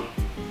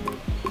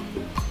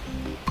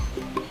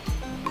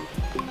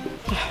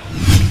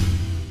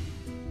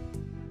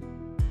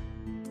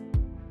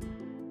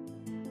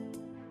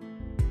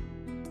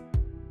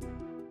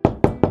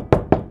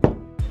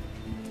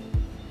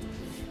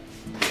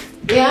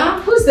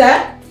 Yeah, who's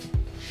that?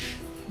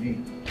 Me.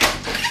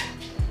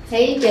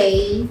 Hey,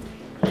 babe.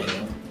 How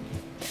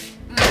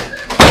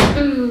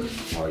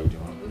are you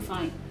doing? I'm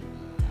fine.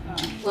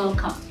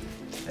 Welcome.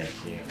 Thank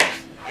you.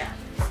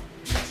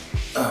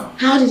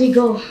 How did it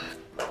go?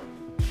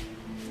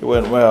 It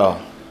went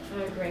well.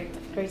 Oh, great.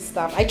 Great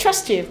stuff. I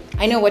trust you.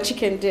 I know what you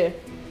can do.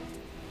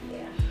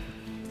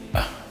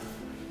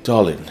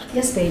 Darling.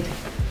 Yes, babe.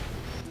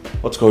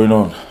 What's going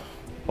on?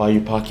 Why are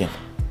you parking?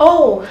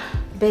 Oh,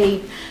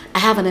 babe. I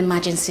have an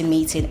emergency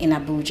meeting in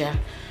Abuja.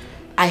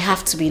 I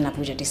have to be in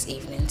Abuja this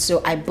evening,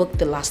 so I booked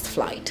the last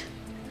flight.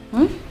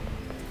 I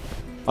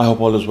hope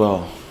all is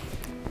well.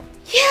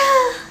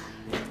 Yeah,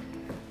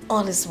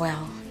 all is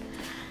well.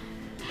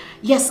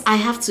 Yes, I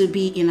have to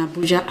be in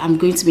Abuja. I'm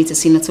going to meet a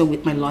senator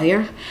with my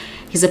lawyer.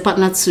 He's a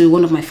partner to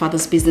one of my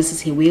father's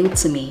businesses he willed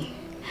to me.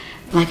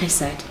 Like I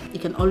said, you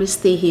can always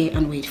stay here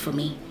and wait for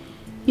me.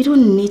 You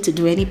don't need to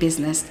do any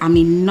business. I'm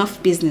enough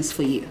business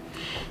for you.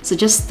 So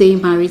just stay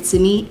married to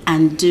me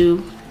and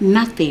do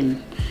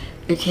nothing,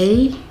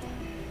 okay?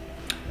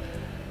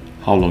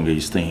 How long are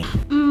you staying?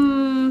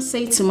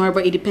 Say tomorrow,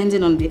 but it depends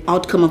on the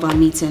outcome of our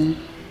meeting.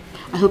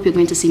 I hope you're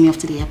going to see me off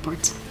to the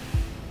airport.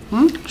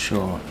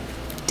 Sure.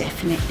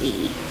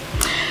 Definitely.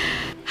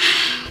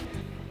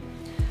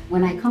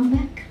 When I come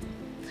back,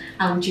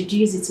 I'll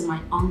introduce you to my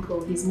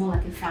uncle. He's more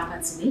like a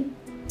father to me.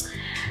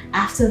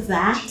 After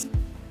that,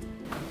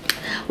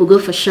 we'll go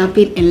for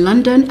shopping in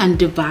London and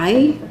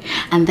Dubai,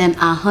 and then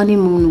our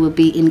honeymoon will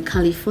be in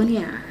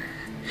California.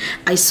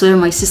 I swear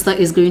my sister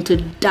is going to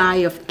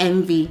die of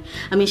envy.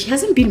 I mean, she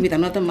hasn't been with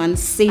another man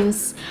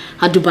since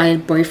her Dubai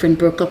boyfriend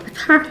broke up with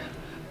her.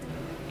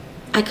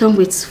 I can't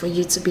wait for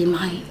you to be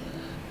mine.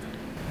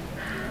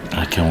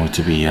 I can't wait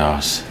to be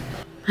yours.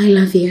 I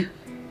love you.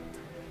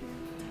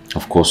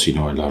 Of course you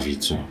know I love you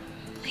too.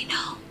 I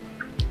know.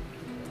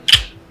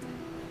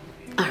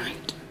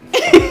 Alright.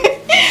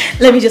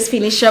 Let me just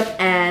finish up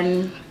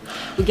and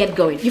we get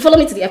going. You follow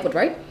me to the airport,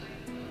 right?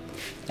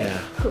 Yeah.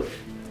 Cool.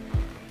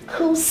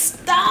 Cool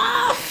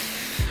stuff.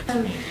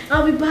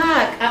 I'll be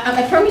back.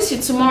 I promise you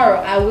tomorrow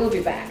I will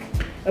be back.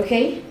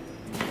 Okay?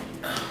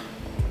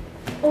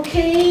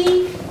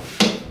 Okay.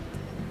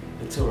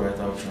 It's alright,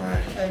 I'll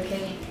try.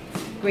 Okay.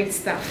 Great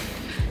stuff.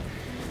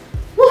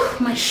 Woo,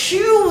 my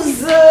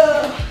shoes.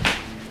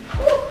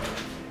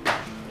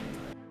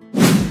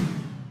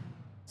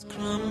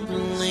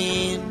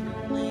 Crumbling.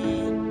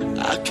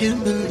 I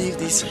can't believe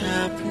this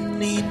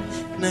happening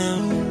now.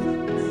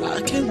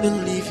 I can't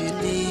believe you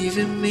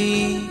leaving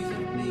me.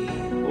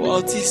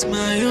 What is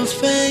my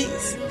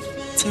offense?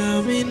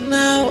 Tell me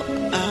now,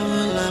 I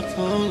will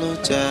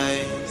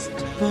apologize.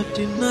 But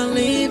do not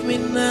leave me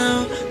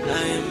now,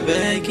 I am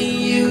begging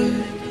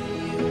you.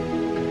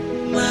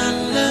 My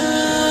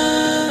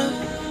love,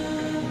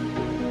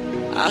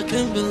 I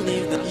can't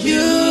believe that you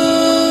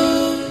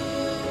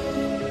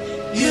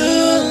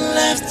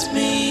left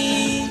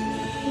me.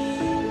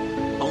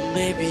 Or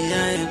maybe I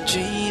am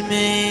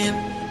dreaming.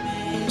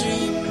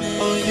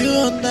 Or you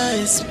under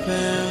a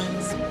spell.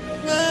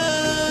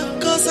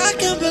 Cause I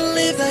can't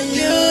believe that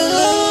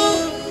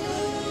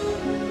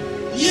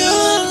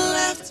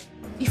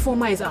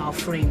Ifeoma is our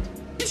friend.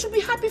 You should be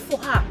happy for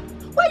her.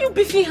 Why are you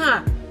beefing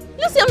her?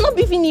 You see, I'm not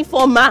beefing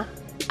Ifeoma.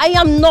 I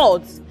am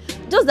not.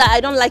 Just that I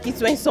don't like it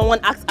when someone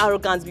acts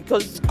arrogant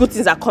because good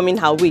things are coming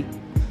her way.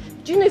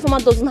 Do you know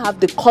Ifeoma doesn't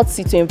have the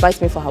courtesy to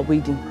invite me for her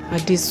wedding?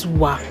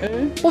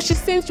 Adesua. But she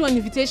sent you an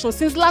invitation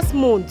since last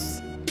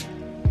month.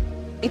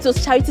 It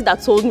was Charity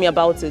that told me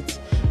about it.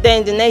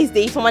 Then the next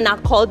day, Ifeoma now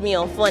called me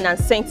on phone and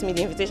sent me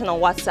the invitation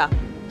on WhatsApp.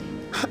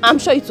 I'm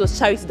sure it was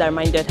Charity that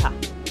reminded her.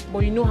 But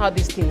you know how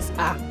these things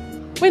are.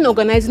 When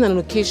organizing an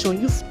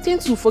occasion, you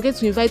tend to forget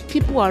to invite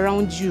people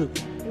around you.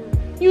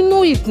 You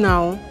know it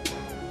now.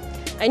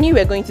 I knew you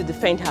were going to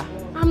defend her.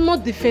 I'm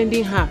not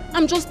defending her.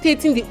 I'm just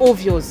stating the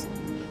obvious.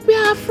 We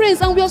are her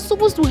friends and we are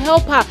supposed to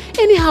help her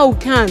anyhow we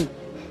can.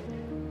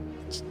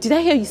 Did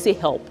I hear you say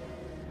help?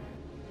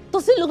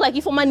 Does it look like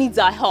Ifeoma needs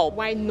our help?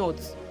 Why not?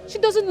 She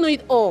doesn't know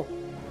it all.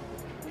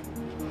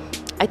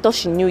 I thought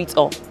she knew it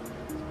all.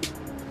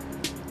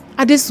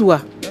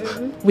 Adesua,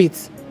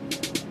 wait.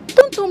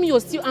 Don't tell me you're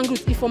still angry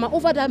with Ifeoma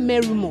over that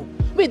mere rumor.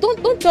 Wait,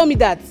 don't tell me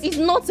that. It's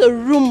not a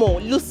rumor,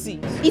 Lucy.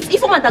 It's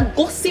Ifeoma that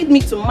gossiped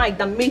me to Mike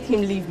that made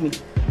him leave me.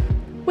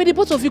 Were the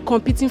both of you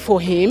competing for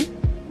him?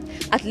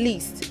 At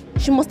least,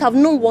 she must have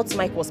known what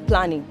Mike was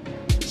planning.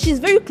 She's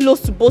very close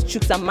to both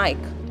Chooks and Mike.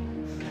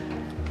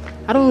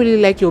 I don't really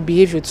like your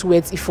behavior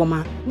towards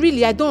Ifeoma.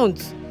 Really, I don't.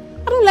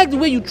 I don't like the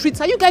way you treat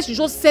her. You guys should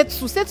just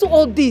settle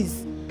all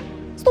this.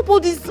 Stop all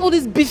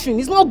this beefing.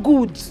 It's not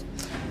good.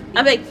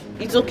 I beg,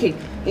 it's okay.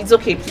 It's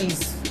okay,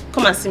 please.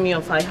 Come and see me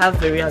off. I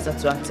have a rehearsal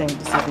to attend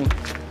this evening.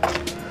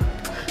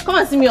 Come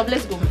and see me off.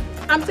 Let's go.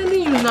 I'm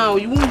telling you now,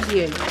 you won't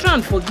hear. Try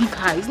and forgive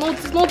her. It's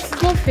not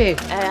fair.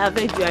 I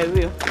beg you, I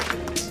will.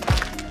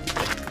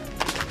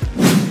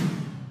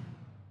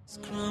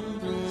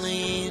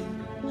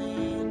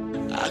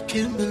 I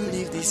can't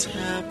believe this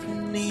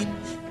happening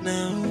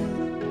now.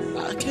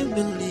 I can't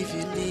believe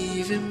you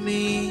leaving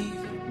me.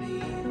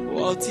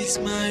 What is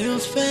my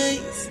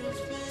offense?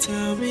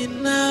 Tell me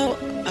now,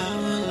 I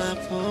will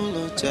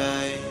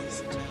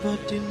apologize.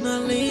 But do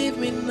not leave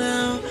me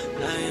now,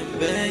 I am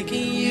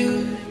begging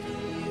you.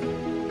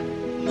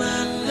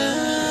 My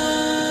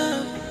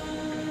love,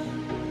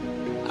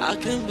 I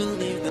can't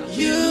believe that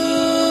you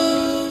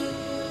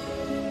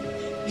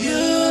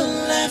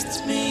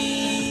left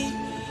me.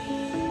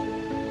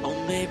 Or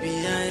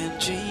maybe I am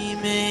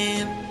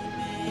dreaming.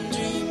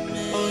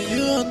 Or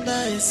you under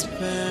a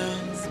spell.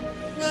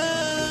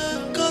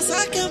 Cause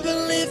I can't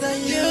believe that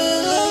you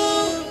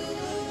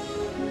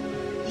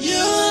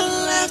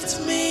left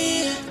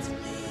me.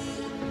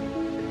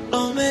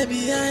 Or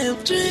maybe I am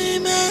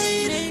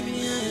dreaming.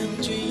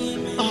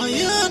 Or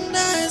you under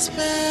a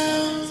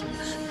spell.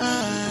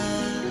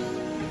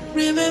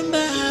 Remember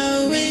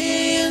how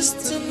we used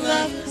to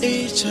love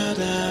each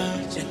other.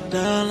 And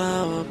all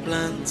our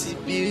plans to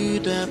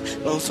build up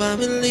our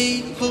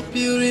family. Hope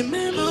you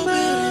remember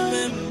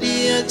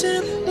the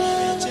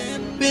agenda.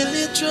 Will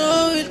you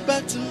throw it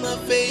back to my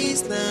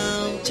face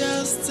now?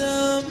 Just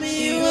tell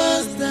me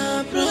what's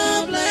the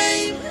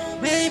problem.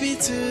 Maybe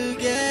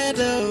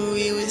together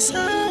we will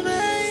solve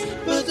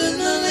it. But do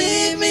not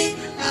leave me,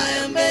 I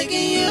am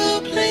begging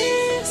you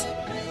please.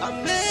 I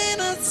may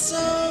not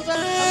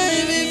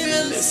survive if it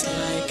feels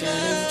like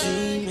I'm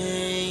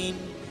dreaming.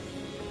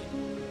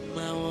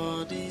 My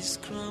world is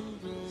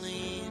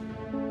crumbling.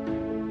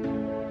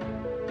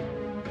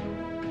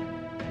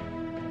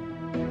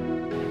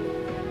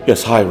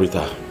 Yes, hi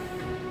Rita.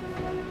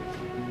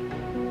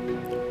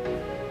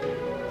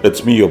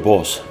 It's me, your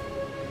boss.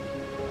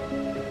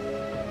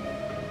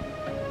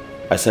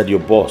 I said your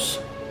boss.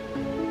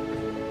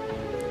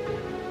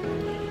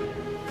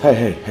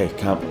 Hey,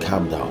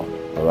 calm down,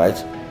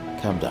 alright?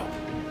 Calm down.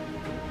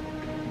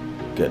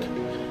 Good.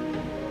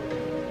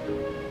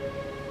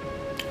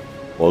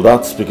 Well,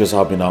 that's because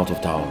I've been out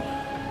of town,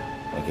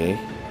 okay?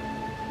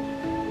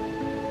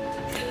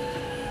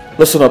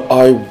 Listen up,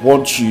 I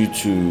want you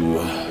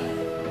to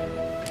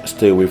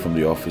stay away from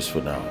the office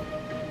for now.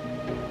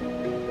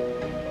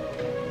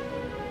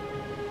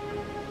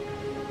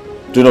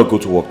 Do not go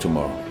to work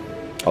tomorrow.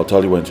 I'll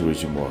tell you when to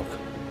resume work.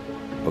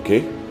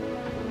 Okay?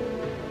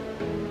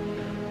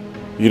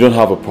 You don't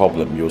have a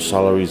problem. Your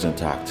salary is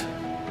intact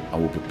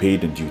and will be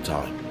paid in due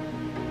time.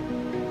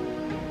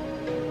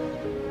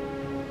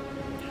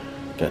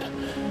 Good.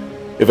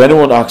 If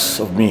anyone asks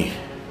of me,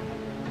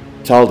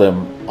 tell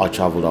them I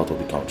traveled out of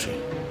the country.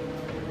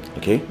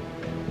 Okay?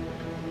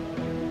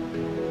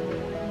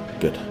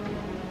 Good.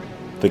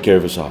 Take care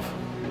of yourself.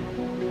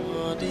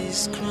 What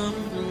is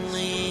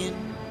crumbling?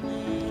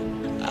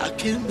 I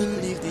can't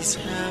believe this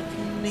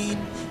happening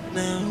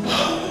now.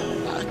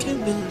 I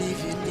can't believe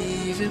you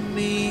leaving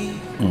me.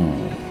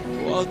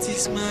 What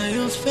is my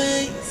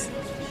offense?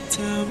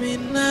 Tell me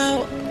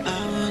now,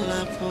 I will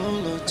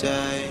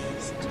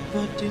apologize.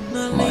 But do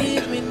not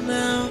leave me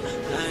now,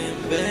 I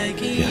am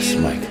begging you. Yes,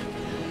 Mike.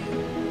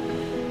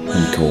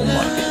 Let me call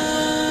Mike.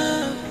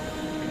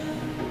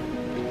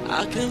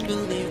 I can't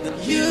believe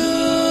that you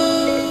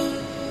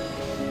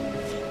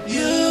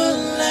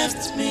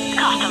left me.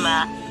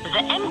 Customer, the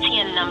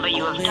MTN number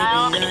you have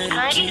dialed is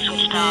currently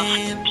switched off.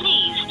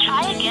 Please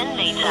try again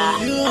later.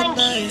 Thank you.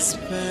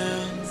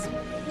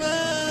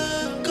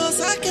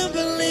 Cause I can't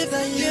believe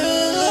that you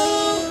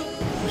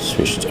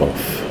Switched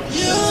off.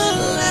 You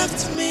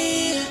left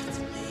me.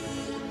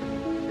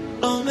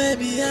 Or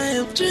maybe I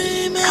am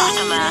dreaming.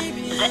 Customer,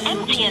 the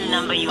MTN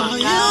number you have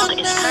dialed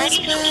is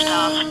currently switched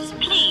off.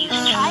 Please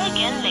try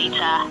again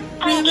later.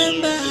 Thank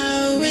Remember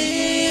how we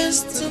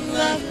used to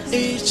love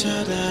each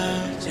other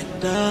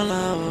and all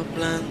our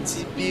plans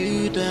to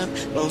build up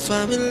our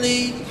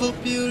family.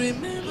 Hope you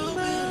remember.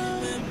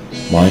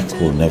 Mike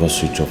will never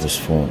switch off his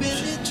phone.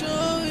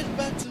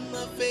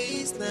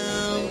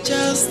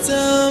 Just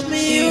tell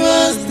me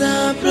what's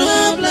the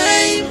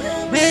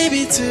problem.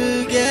 Maybe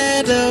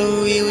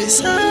together we will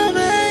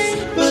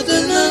survive. But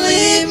do not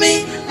leave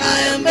me. I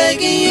am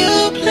begging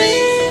you,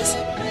 please.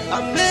 I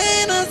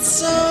may not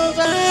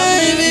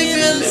survive. It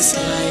feels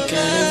like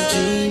I'm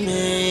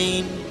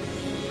dreaming.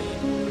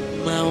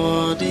 My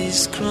world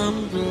is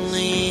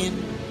crumbling.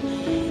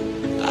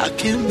 I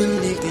can't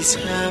believe this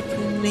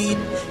happening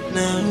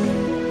now.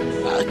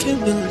 I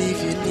can't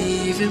believe you're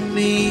leaving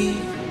me.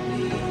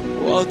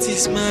 What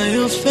is my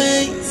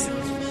offense?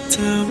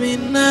 Tell me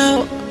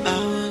now.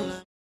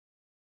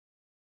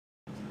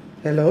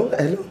 Hello,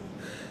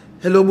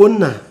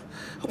 Bonna.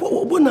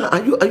 Bonna,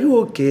 are you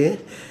okay?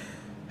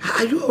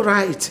 Are you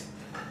alright?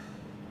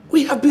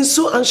 We have been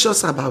so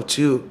anxious about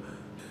you.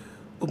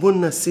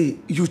 Bonna, see,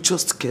 you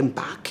just came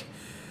back.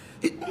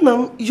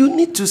 Now, you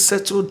need to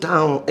settle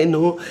down, you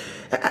know,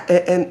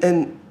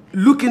 and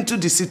look into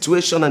the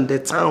situation and the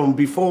town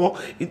before.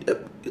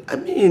 I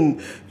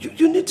mean,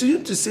 you need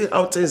to see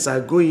how things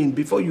are going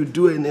before you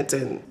do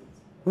anything.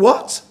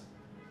 What?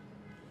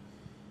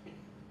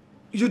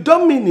 You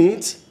don't mean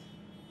it?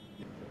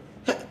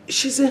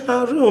 She's in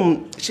her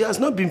room. She has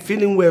not been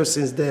feeling well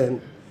since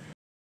then.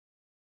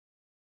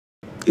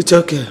 It's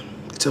okay.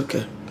 It's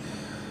okay.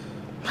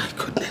 My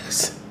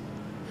goodness.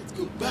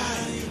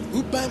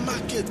 Goodbye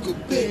market, go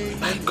pay.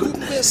 My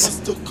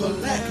goodness.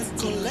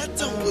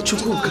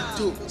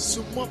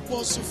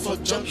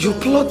 You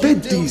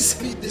plotted this.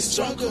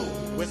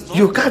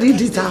 You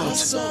carried it out.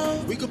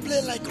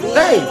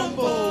 Hey!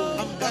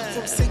 I'm back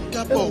from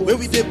Singapore, where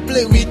we dey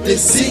play with the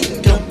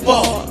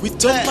Singapore. We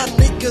turn my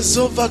niggas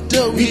over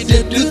there, we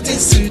dey do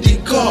things to the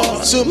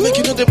core. So make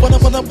you know they wanna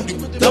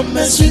don't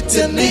mess with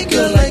a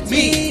nigga like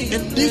me.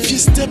 And if you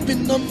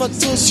stepping on my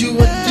toes, you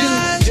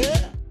are doomed.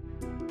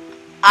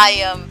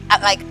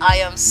 I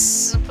am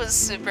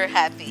super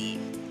happy.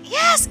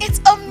 Yes, it's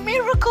a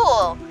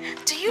miracle.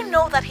 Do you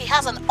know that he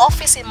has an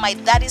office in my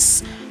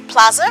daddy's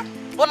plaza?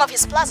 One of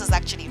his plazas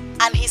actually.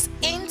 And he's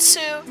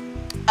into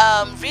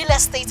real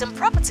estate and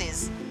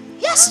properties.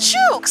 Yes,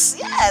 Chooks,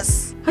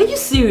 yes. Are you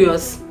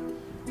serious?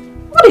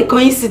 What a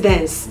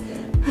coincidence.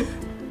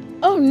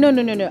 Oh, no.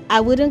 I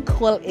wouldn't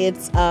call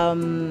it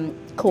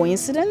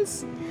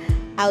coincidence.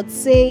 I would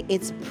say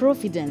it's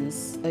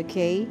providence,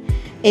 okay?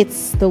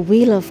 It's the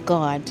will of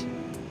God.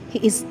 He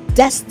is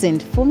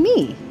destined for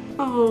me.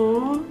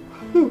 Oh,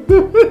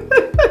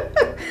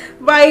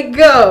 my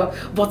girl.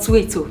 But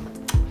wait,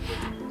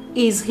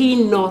 is he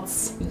not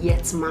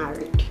yet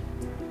married?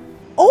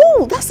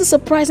 Oh, that's the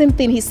surprising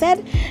thing. He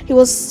said he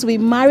was to be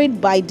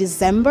married by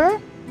December,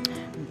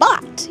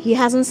 but he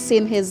hasn't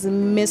seen his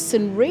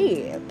missing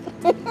rib.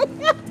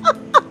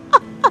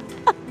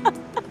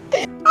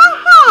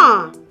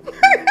 Aha!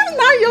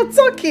 Now you're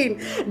talking.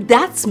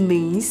 That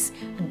means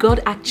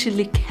God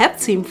actually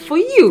kept him for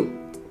you,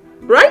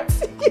 right?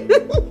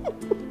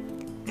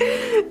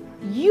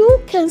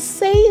 You can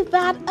say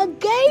that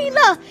again.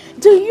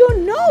 Do you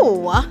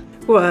know?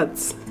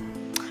 What?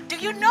 Do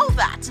you know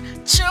that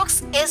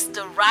Chooks is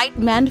the right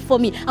man for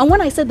me? And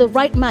when I say the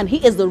right man, he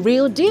is the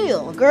real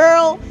deal.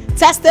 Girl,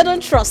 tested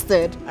and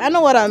trusted. I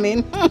know what I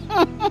mean.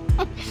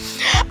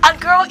 And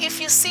girl, if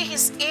you see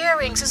his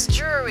earrings, his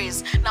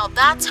jewelries, now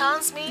that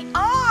turns me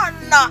on.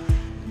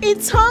 It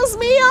turns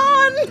me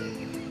on.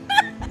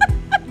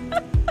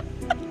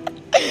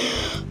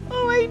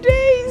 Oh my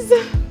days.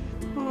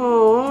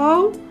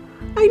 Oh,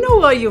 I know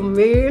what you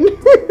mean.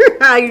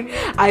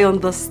 I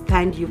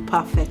understand you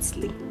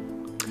perfectly.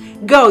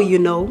 Girl, you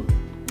know,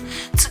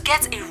 to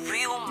get a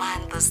real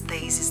man these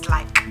days is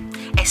like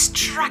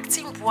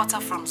extracting water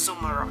from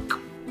Rock.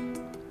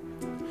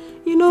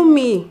 You know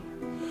me,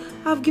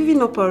 I've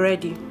given up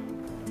already.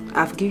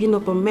 I've given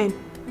up on men.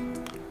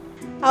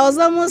 I was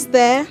almost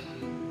there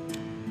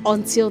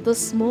until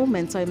this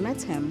moment I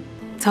met him.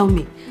 Tell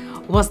me,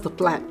 what's the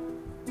plan?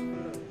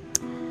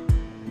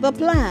 The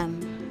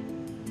plan?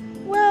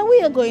 Well,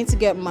 we are going to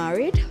get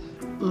married.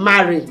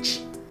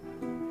 Marriage?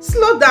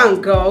 Slow down,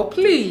 girl,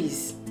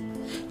 please.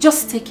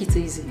 Just take it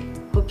easy,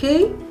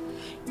 okay?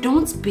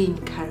 Don't be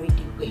carried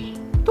away.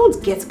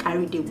 Don't get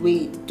carried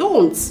away.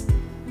 Don't.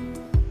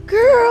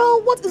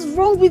 Girl, what is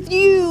wrong with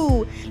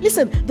you?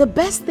 Listen, the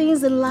best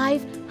things in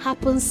life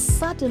happen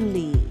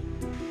suddenly.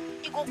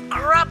 You go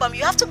grab them.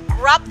 You have to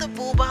grab the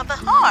bull by the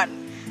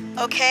horn.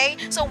 Okay?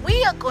 So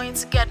we are going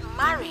to get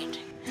married.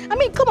 I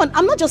mean, come on.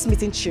 I'm not just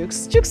meeting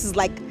Chooks. Chooks is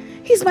like,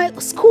 he's my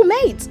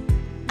schoolmate.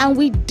 and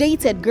we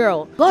dated,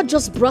 girl. God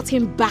just brought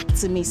him back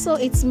to me, so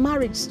it's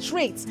marriage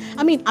straight.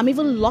 I mean, I'm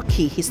even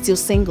lucky he's still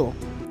single.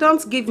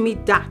 Don't give me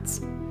that.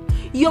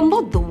 You're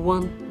not the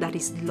one that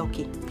is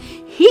lucky.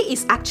 He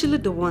is actually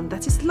the one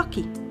that is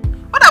lucky.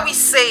 What are we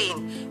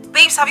saying?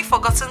 Babes, have you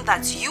forgotten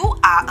that you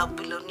are a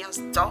billionaire's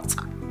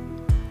daughter?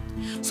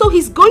 So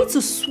he's going to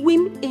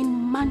swim in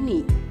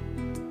money.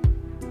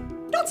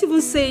 Don't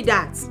even say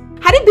that.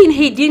 Had it been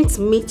he didn't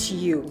meet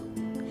you,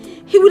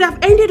 he would have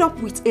ended up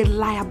with a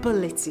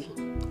liability.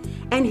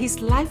 And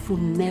his life will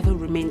never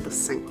remain the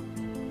same.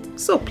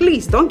 So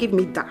please, don't give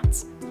me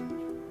that.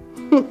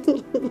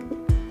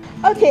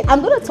 Okay,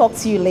 I'm gonna talk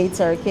to you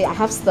later, okay? I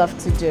have stuff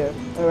to do,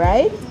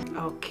 alright?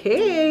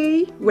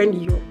 Okay, when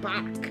you're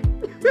back.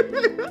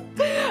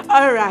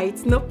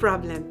 Alright, no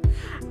problem.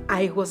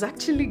 I was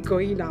actually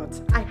going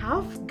out. I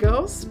have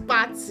girls'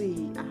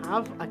 party. I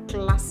have a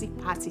classy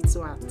party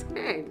to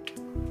attend.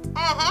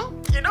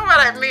 You know what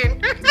I mean?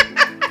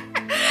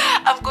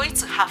 I'm going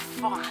to have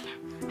fun.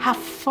 Have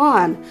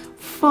fun.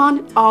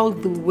 Fun all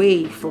the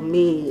way for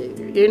me.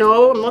 You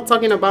know, I'm not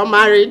talking about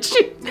marriage.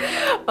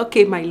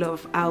 Okay, my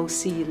love, I'll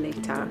see you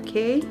later,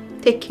 okay?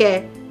 Take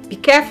care. Be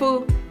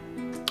careful.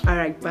 All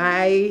right,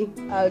 bye.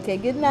 Okay,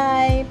 good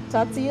night.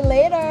 Talk to you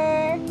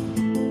later.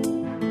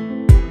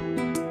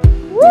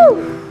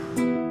 Woo!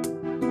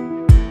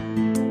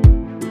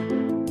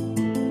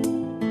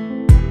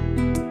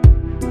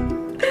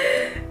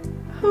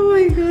 Oh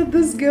my God,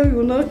 this girl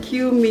will not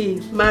kill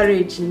me.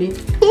 Marriage, ne?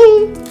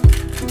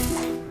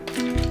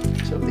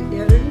 Show the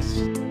earrings.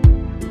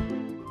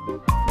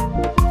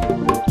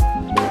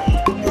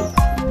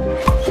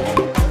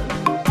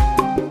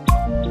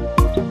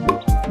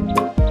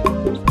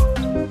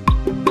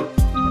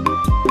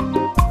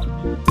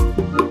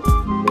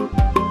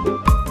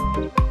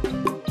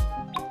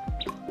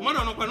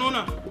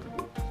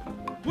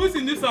 Who is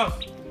in this house?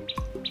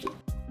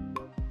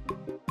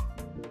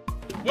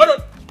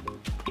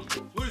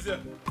 Who is there?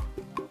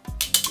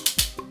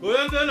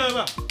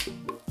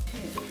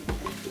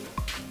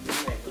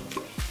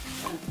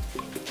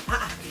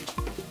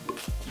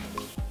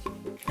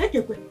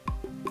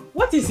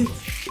 What is it?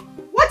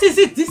 What is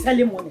it this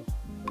early morning?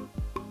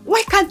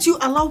 Why can't you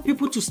allow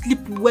people to sleep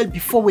well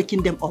before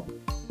waking them up?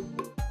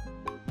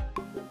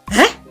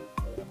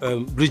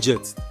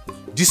 Bridget,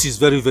 this is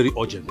very, very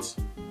urgent.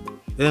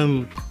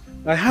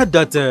 I heard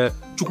that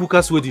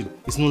Chukwuka's wedding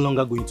is no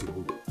longer going to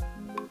hold.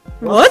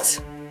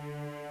 What?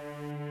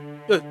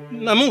 What?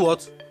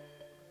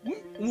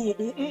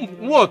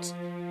 What?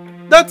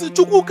 That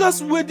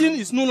Chukwuka's wedding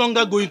is no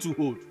longer going to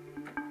hold.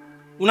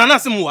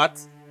 Unanasim what?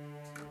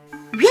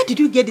 Where did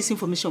you get this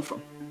information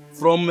from?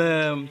 From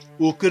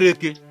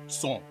Okereke's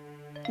son.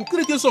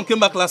 Okereke's son came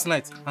back last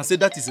night and said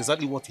that is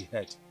exactly what he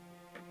heard.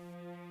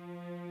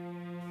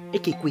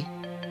 Ekekwe,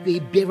 you're a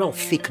bearer of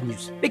fake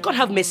news. May God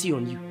have mercy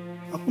on you.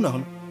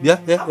 Yeah.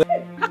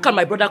 How can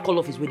my brother call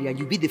off his wedding and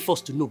you be the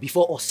first to know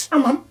before us?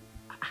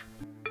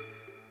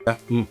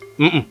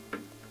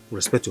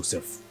 Respect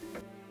yourself.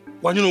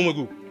 When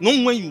you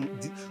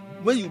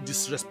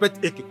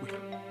disrespect Ekekwe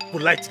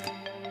politely,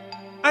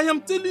 I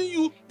am telling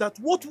you that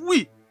what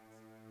we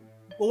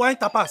wine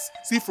tapas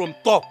see from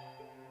top,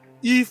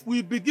 if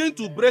we begin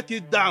to break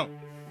it down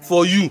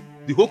for you,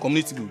 the whole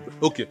community will.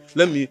 Okay,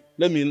 let me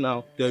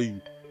now tell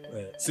you,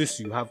 since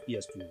you have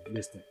ears to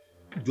listen.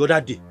 The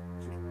other day,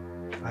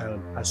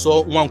 I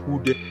saw one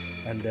good day,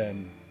 and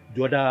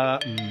the other.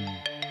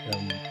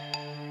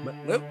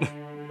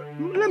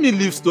 Let me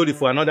leave story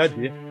for another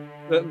day.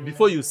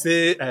 Before you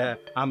say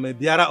I'm a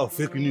bearer of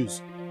fake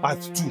news,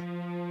 part 2.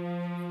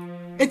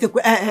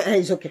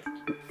 It's okay.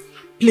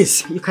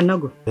 Please, you can now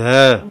go.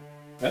 Yeah.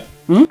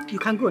 You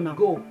can go now.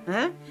 Go.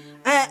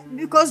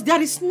 Because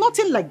there is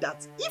nothing like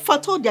that. If I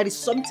told there is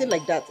something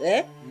like that,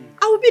 I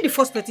will be the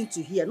first person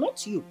to hear,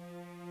 not you.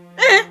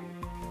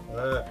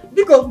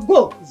 Because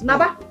go,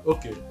 Naba.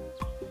 Okay.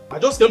 I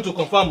just came to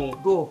confirm.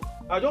 Go.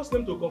 I just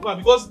came to confirm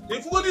because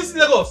if you go this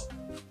Lagos,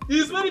 it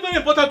is very, very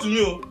important to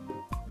me.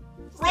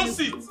 Front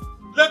seat,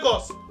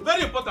 Lagos,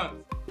 very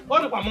important.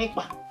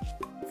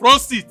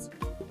 Front seat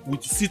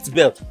with seat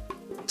belt.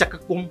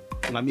 Chakapom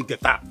na me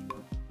get up.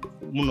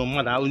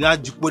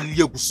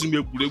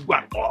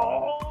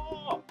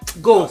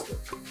 Go.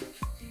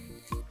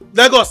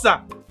 Lagos,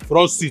 sir.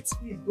 Front seat.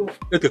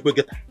 Ekekwe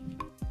get up.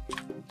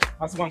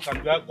 As one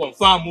can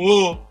confirm.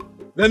 Oh,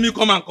 let me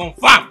come and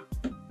confirm.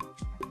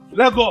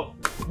 Lagos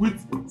with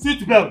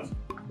seat belt.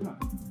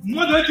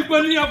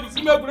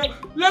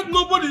 Let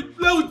nobody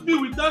play with me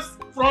with that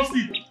front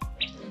seat.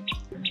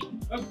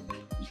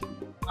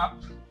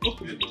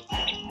 Okay.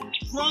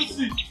 Front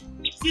seat.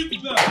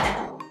 Seat belt.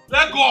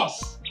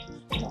 Lagos.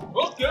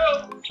 Okay.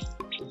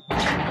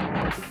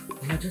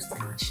 You're just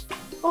much.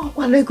 Oh,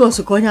 Lagos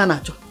is going on.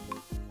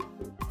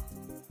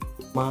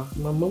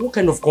 Mama, what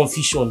kind of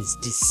confusion is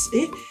this?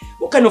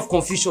 What kind of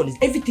confusion is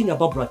everything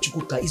about Bra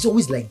Chukwuka is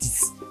always like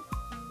this?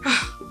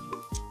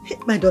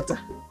 My daughter,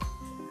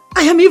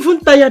 I am even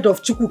tired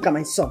of Chukwuka,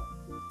 my son.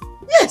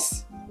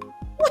 Yes.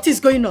 What is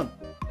going on?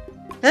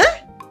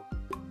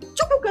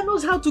 Chukwuka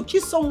knows how to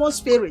kiss someone's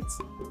spirit.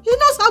 He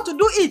knows how to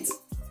do it.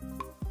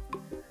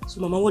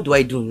 So, Mama, what do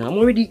I do now? I'm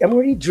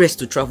already dressed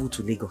to travel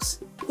to Lagos.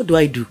 What do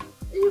I do?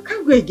 You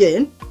can't go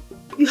again.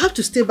 You have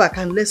to stay back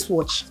and let's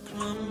watch.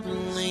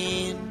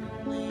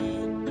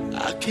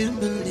 I can't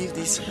believe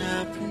this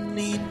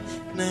happening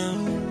now.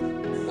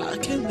 I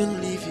can't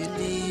believe you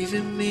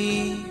leaving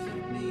me.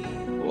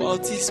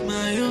 What is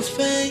my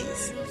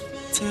offense?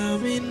 Tell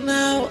me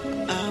now,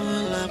 I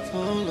will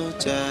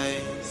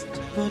apologize.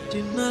 But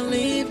do not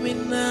leave me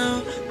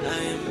now, I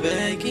am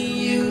begging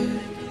you.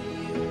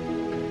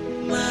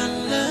 My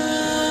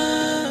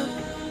love,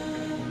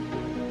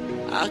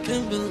 I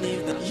can't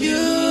believe that you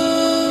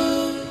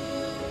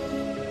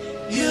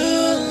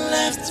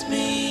left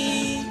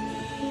me.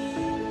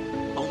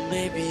 Or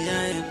maybe I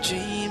am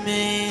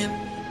dreaming.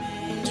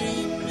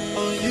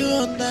 Or you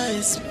under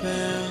a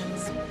spell.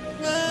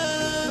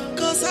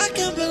 Cause I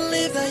can't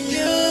believe that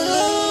you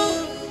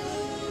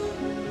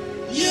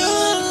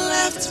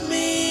left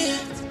me.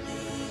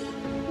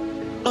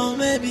 Or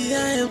maybe I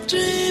am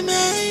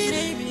dreaming.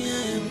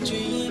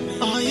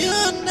 Or you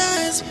under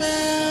a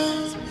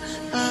spell.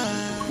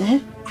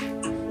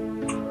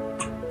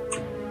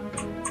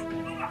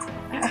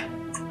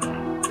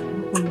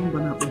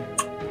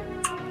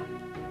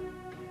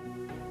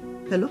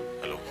 Hello?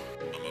 Hello.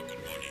 Mama, good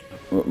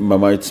morning.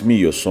 Mama, it's me,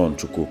 your son,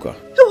 Chukwuka.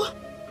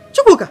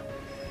 Chukwuka?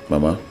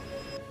 Mama?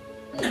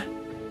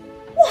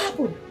 What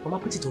happened? Mama,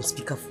 put it on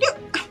speaker.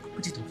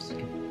 Put it on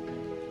speaker.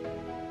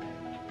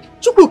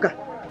 Chukwuka?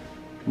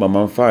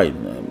 Mama, I'm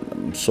fine.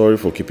 I'm sorry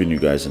for keeping you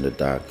guys in the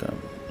dark.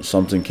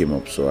 Something came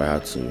up, so I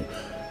had to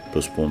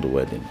postpone the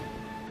wedding.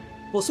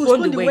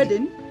 Postpone the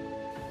wedding?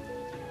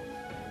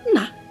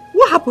 Nah,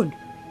 what happened?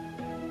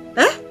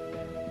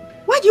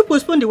 Why did you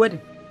postpone the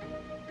wedding?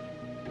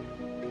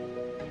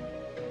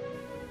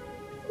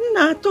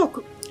 Nah,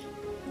 talk.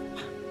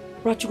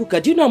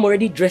 Chukwuka, do you know I'm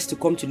already dressed to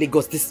come to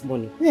Lagos this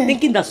morning? Yeah.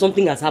 Thinking that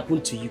something has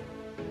happened to you.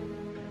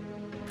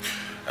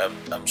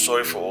 I'm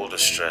sorry for all the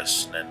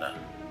stress, Nena.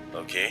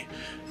 Okay?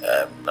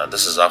 Now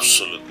this is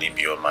absolutely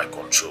beyond my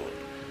control.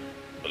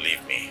 Believe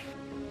me.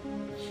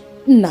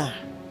 Nah.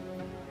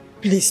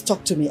 Please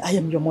talk to me. I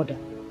am your mother.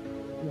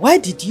 Why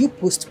did you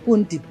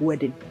postpone the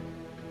wedding?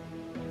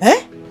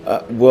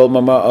 Well,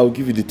 Mama, I'll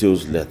give you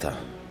details later.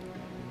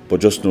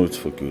 But just know it's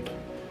for good.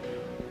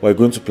 We're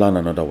going to plan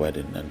another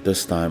wedding, and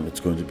this time it's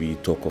going to be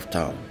talk of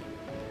town.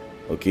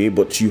 Okay?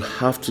 But you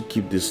have to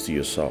keep this to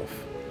yourself.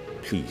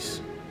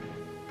 Please.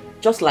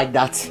 Just like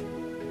that.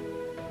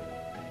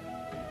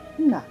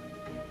 Nah.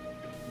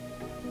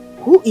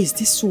 Who is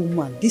this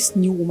woman, this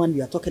new woman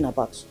you are talking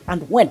about?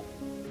 And when?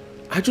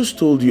 I just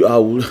told you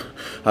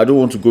I don't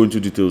want to go into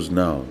details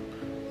now.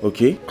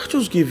 Okay? I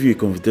just gave you a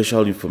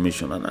confidential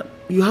information, and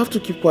you have to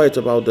keep quiet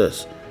about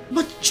this.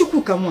 But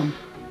Chukwuka, man,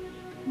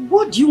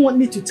 what do you want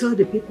me to tell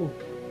the people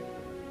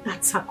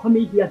that are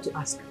coming here to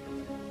ask?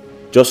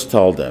 Just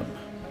tell them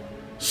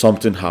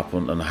something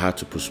happened and I had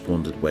to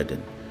postpone the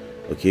wedding.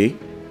 Okay?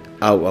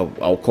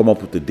 I'll come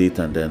up with the date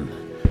and then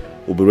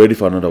we'll be ready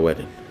for another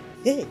wedding.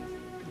 Hey,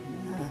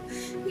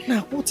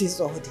 now what is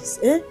all this?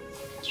 Do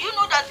you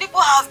know that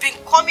people have been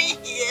coming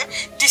here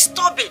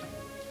disturbing?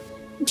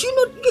 Do you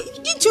know?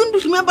 Didn't you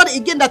remember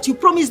again that you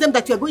promised them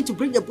that you are going to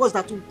bring a bus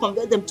that will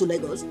convert them to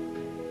Lagos?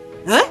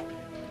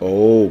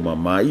 Oh,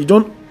 Mama, you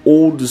don't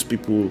owe these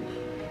people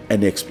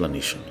any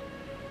explanation.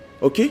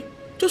 Okay?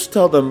 Just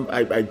tell them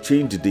I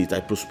changed the date.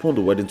 I postponed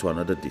the wedding to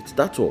another date.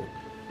 That's all.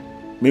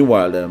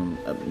 Meanwhile,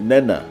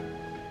 Nena,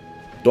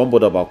 don't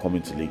bother about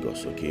coming to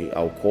Lagos, okay?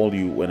 I'll call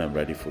you when I'm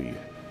ready for you.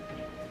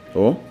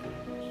 Oh?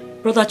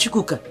 Brother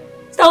Chukwuka,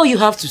 is that all you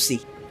have to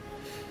say?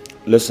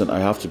 Listen, I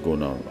have to go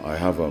now. I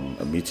have a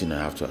meeting I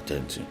have to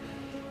attend to.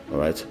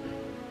 Alright?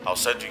 I'll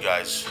send you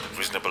guys a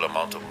reasonable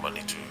amount of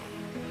money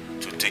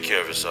to take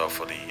care of yourself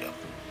for the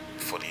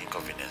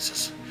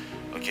inconveniences.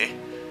 Okay?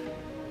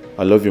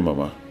 I love you,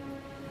 Mama.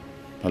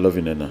 I love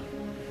you, Nena.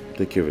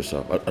 Take care of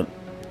yourself. And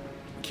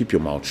keep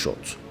your mouth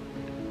shut.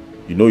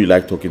 You know you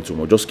like talking too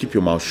much. Just keep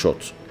your mouth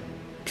shut.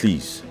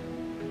 Please.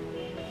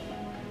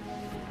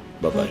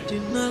 Bye-bye. Do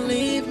not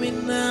leave me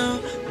now.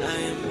 I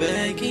am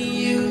begging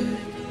you.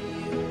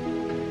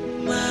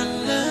 My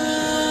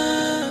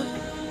love.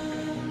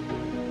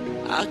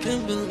 I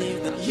can't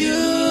believe that you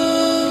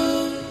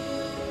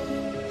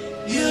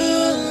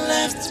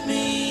left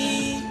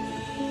me.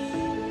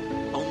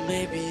 Or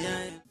maybe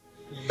I...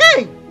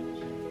 Hey!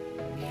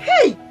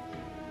 Hey!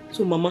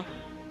 So, Mama,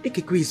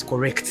 Ekekwe is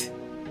correct.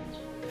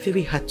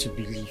 Very hard to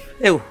believe.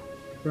 Oh,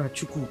 Brother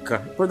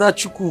Chukwuka. Brother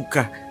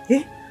Chukwuka,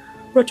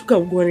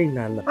 I'm going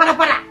Nana.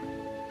 Para!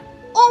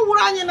 Oh, we're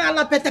on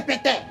Nana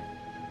pete.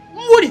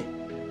 Moody!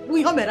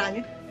 We home at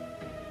you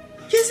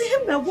see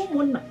him, a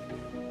woman.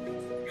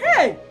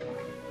 Hey!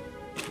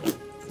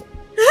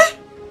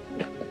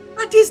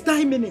 At this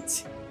 9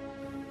 minutes.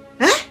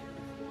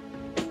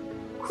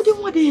 Who do you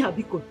want to have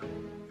because?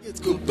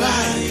 Go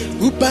buy,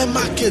 who buy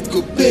market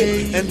go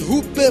pay, and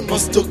who pay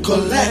must to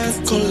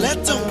collect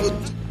and put.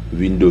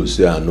 Windows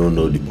say I don't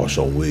know the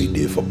portion where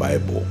they for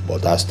Bible,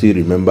 but I still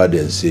remember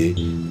them say,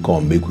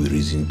 come make we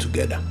reason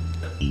together.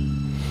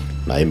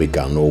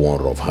 Naimika no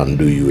one rough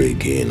handle you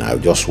again. I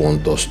just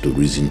want us to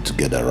reason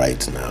together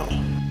right now.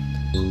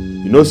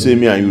 You know, say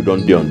me and you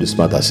don't deal on this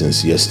matter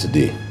since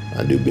yesterday,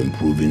 and you've been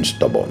proving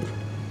stubborn.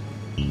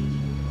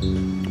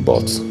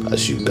 But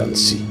as you can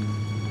see,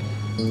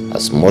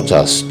 as much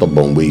as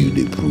stubborn way you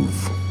they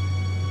prove,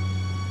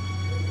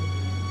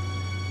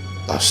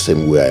 the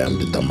same way I am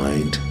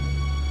determined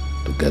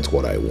to get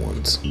what I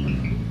want.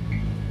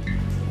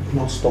 I'm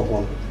not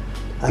stubborn.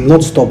 I'm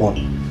not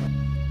stubborn.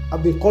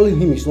 I've been calling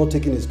him, he's not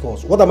taking his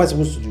calls. What am I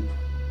supposed to do?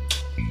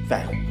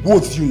 Fine,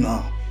 both you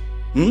now.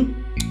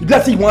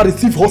 Let's say you want to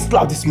receive hot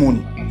slap this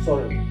morning. I'm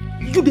sorry.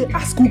 You they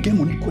ask who get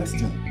money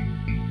question.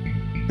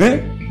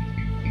 Eh?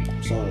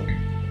 I'm sorry.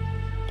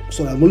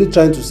 So I'm only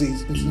trying to say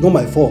it's not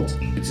my fault.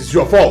 It is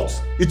your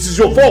fault. It is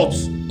your fault.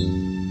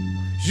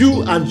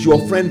 You and your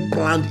friend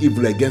planned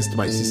evil against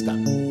my sister.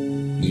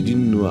 You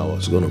didn't know I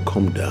was going to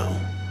come down.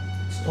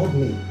 It's not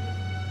me.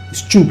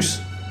 It's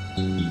Chooks.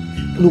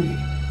 Look.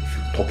 If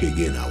you talk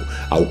again,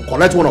 I'll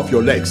collect one of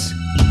your legs.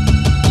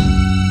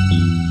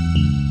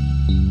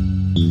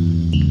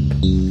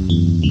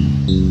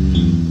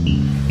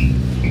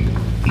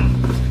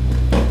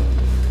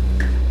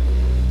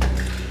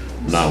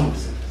 Now,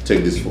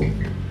 take this phone.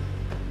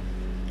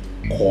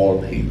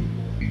 Call him.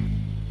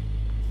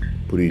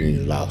 Put it in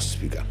a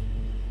loudspeaker.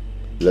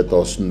 Let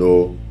us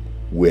know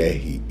where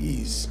he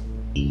is.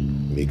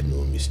 Make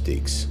no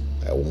mistakes.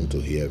 I want to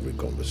hear every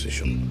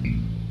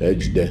conversation. I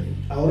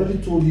already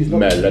told you it's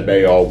not...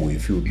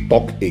 If you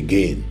talk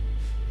again,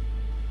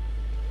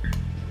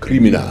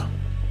 criminal.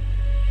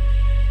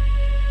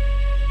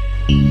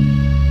 Put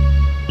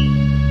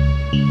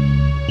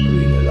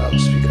it in a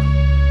loudspeaker.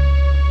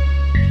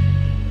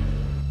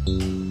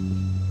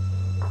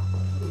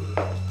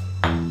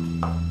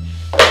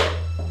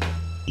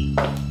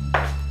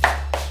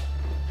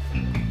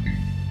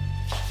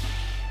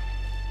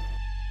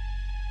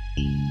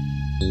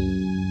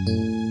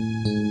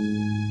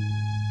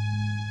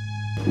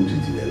 Put it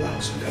in the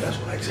loudspeaker, that's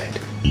what I said.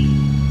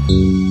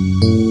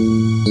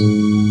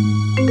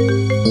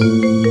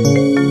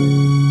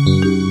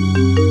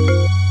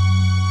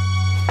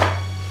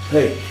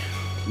 Hey,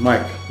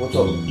 Mike, what's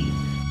up?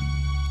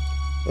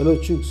 Hello,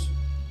 Chooks.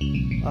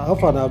 How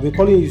far now? I've been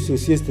calling you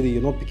since yesterday,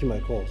 you're not picking my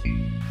calls.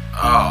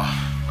 Oh,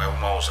 my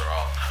woman was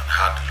around and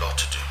had a lot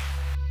to do.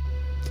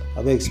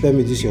 I beg, spare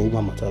me this your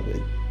woman matter,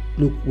 babe.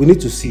 Look, we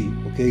need to see,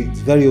 okay?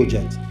 It's very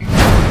urgent.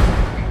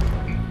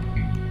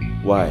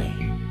 Why?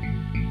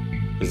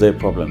 Is there a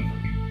problem?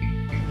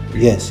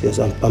 Yes,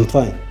 I'm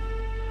fine.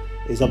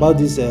 It's about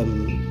this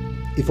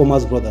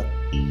Ifeoma's brother.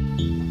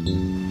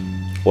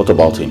 What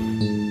about him?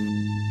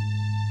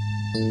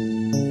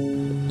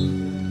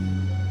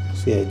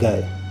 See,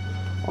 guy,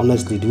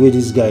 honestly, the way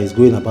this guy is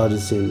going about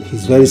this thing,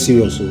 he's very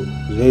serious. So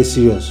he's very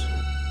serious.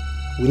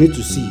 We need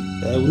to see.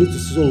 We need to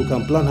see so we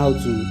can plan how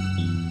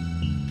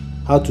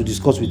to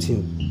discuss with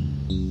him.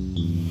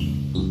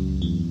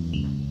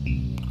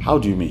 How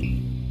do you mean?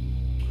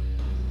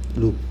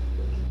 Look,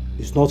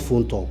 it's not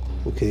phone talk,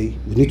 okay?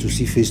 We need to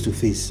see face to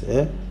face,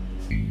 eh?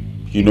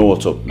 You know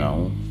what's up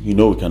now. You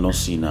know we cannot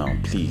see now,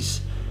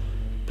 please.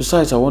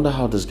 Besides, I wonder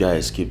how this guy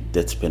escaped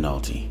death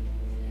penalty.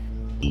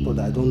 But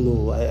I don't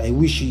know. I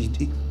wish he...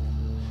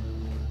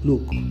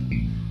 Look,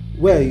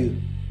 where are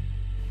you?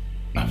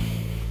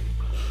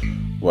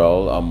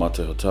 Well, I'm at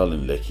a hotel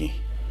in Lekki.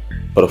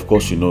 But of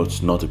course, you know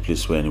it's not a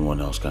place where anyone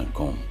else can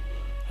come.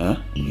 Huh?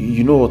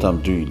 You know what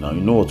I'm doing now.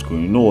 You know what's going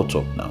on. You know what's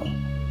up now.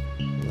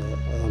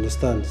 I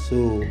understand.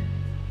 So,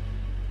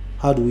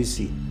 how do we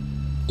see?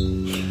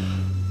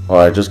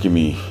 Alright, just give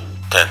me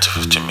 10 to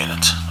 15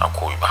 minutes. I'll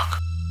call you back.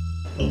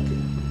 Okay.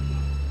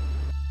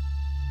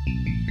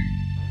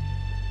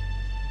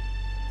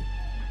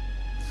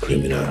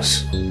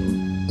 Criminals.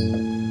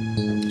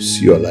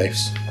 See your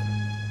lives.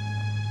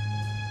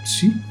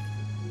 See?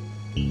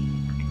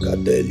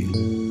 God tell you.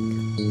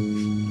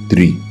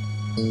 3.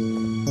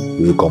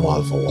 We come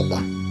out for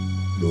water.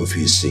 No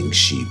fish sink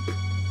sheep.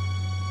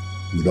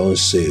 We don't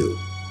sail.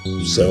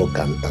 Sell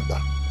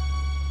cantata.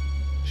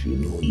 If you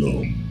don't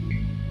know.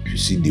 If you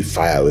see the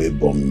fire way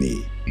bomb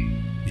me,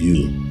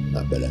 you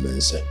na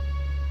belemense.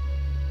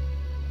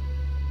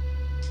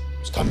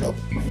 Stand up.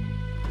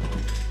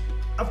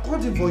 I've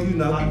called him for you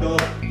now. Stand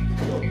up.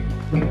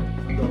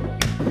 Stand up.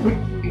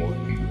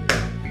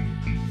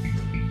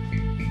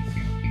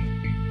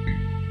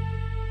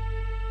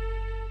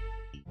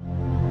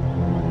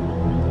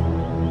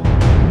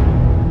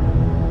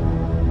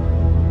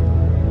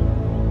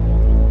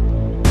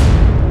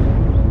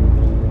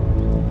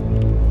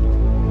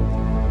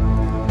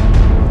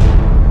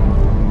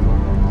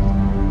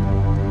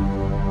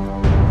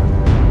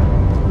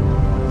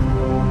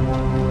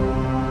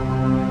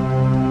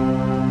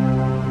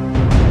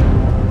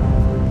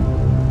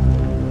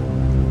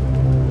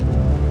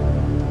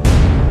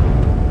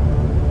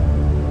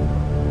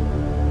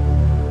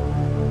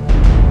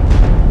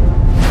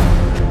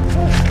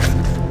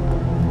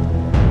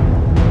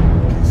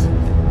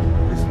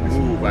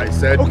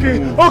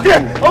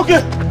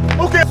 Okay.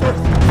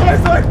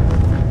 Sorry.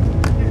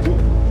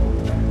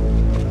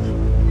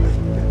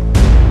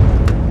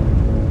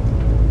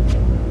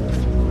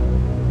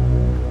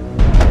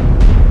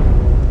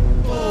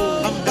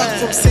 back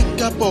from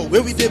Singapore,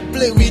 where we dey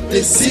play, we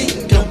dey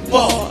sing and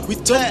ball. We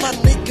turn my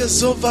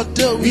niggas over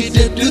there, we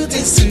dey do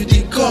things to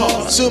the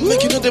core. So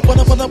make you know the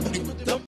wanna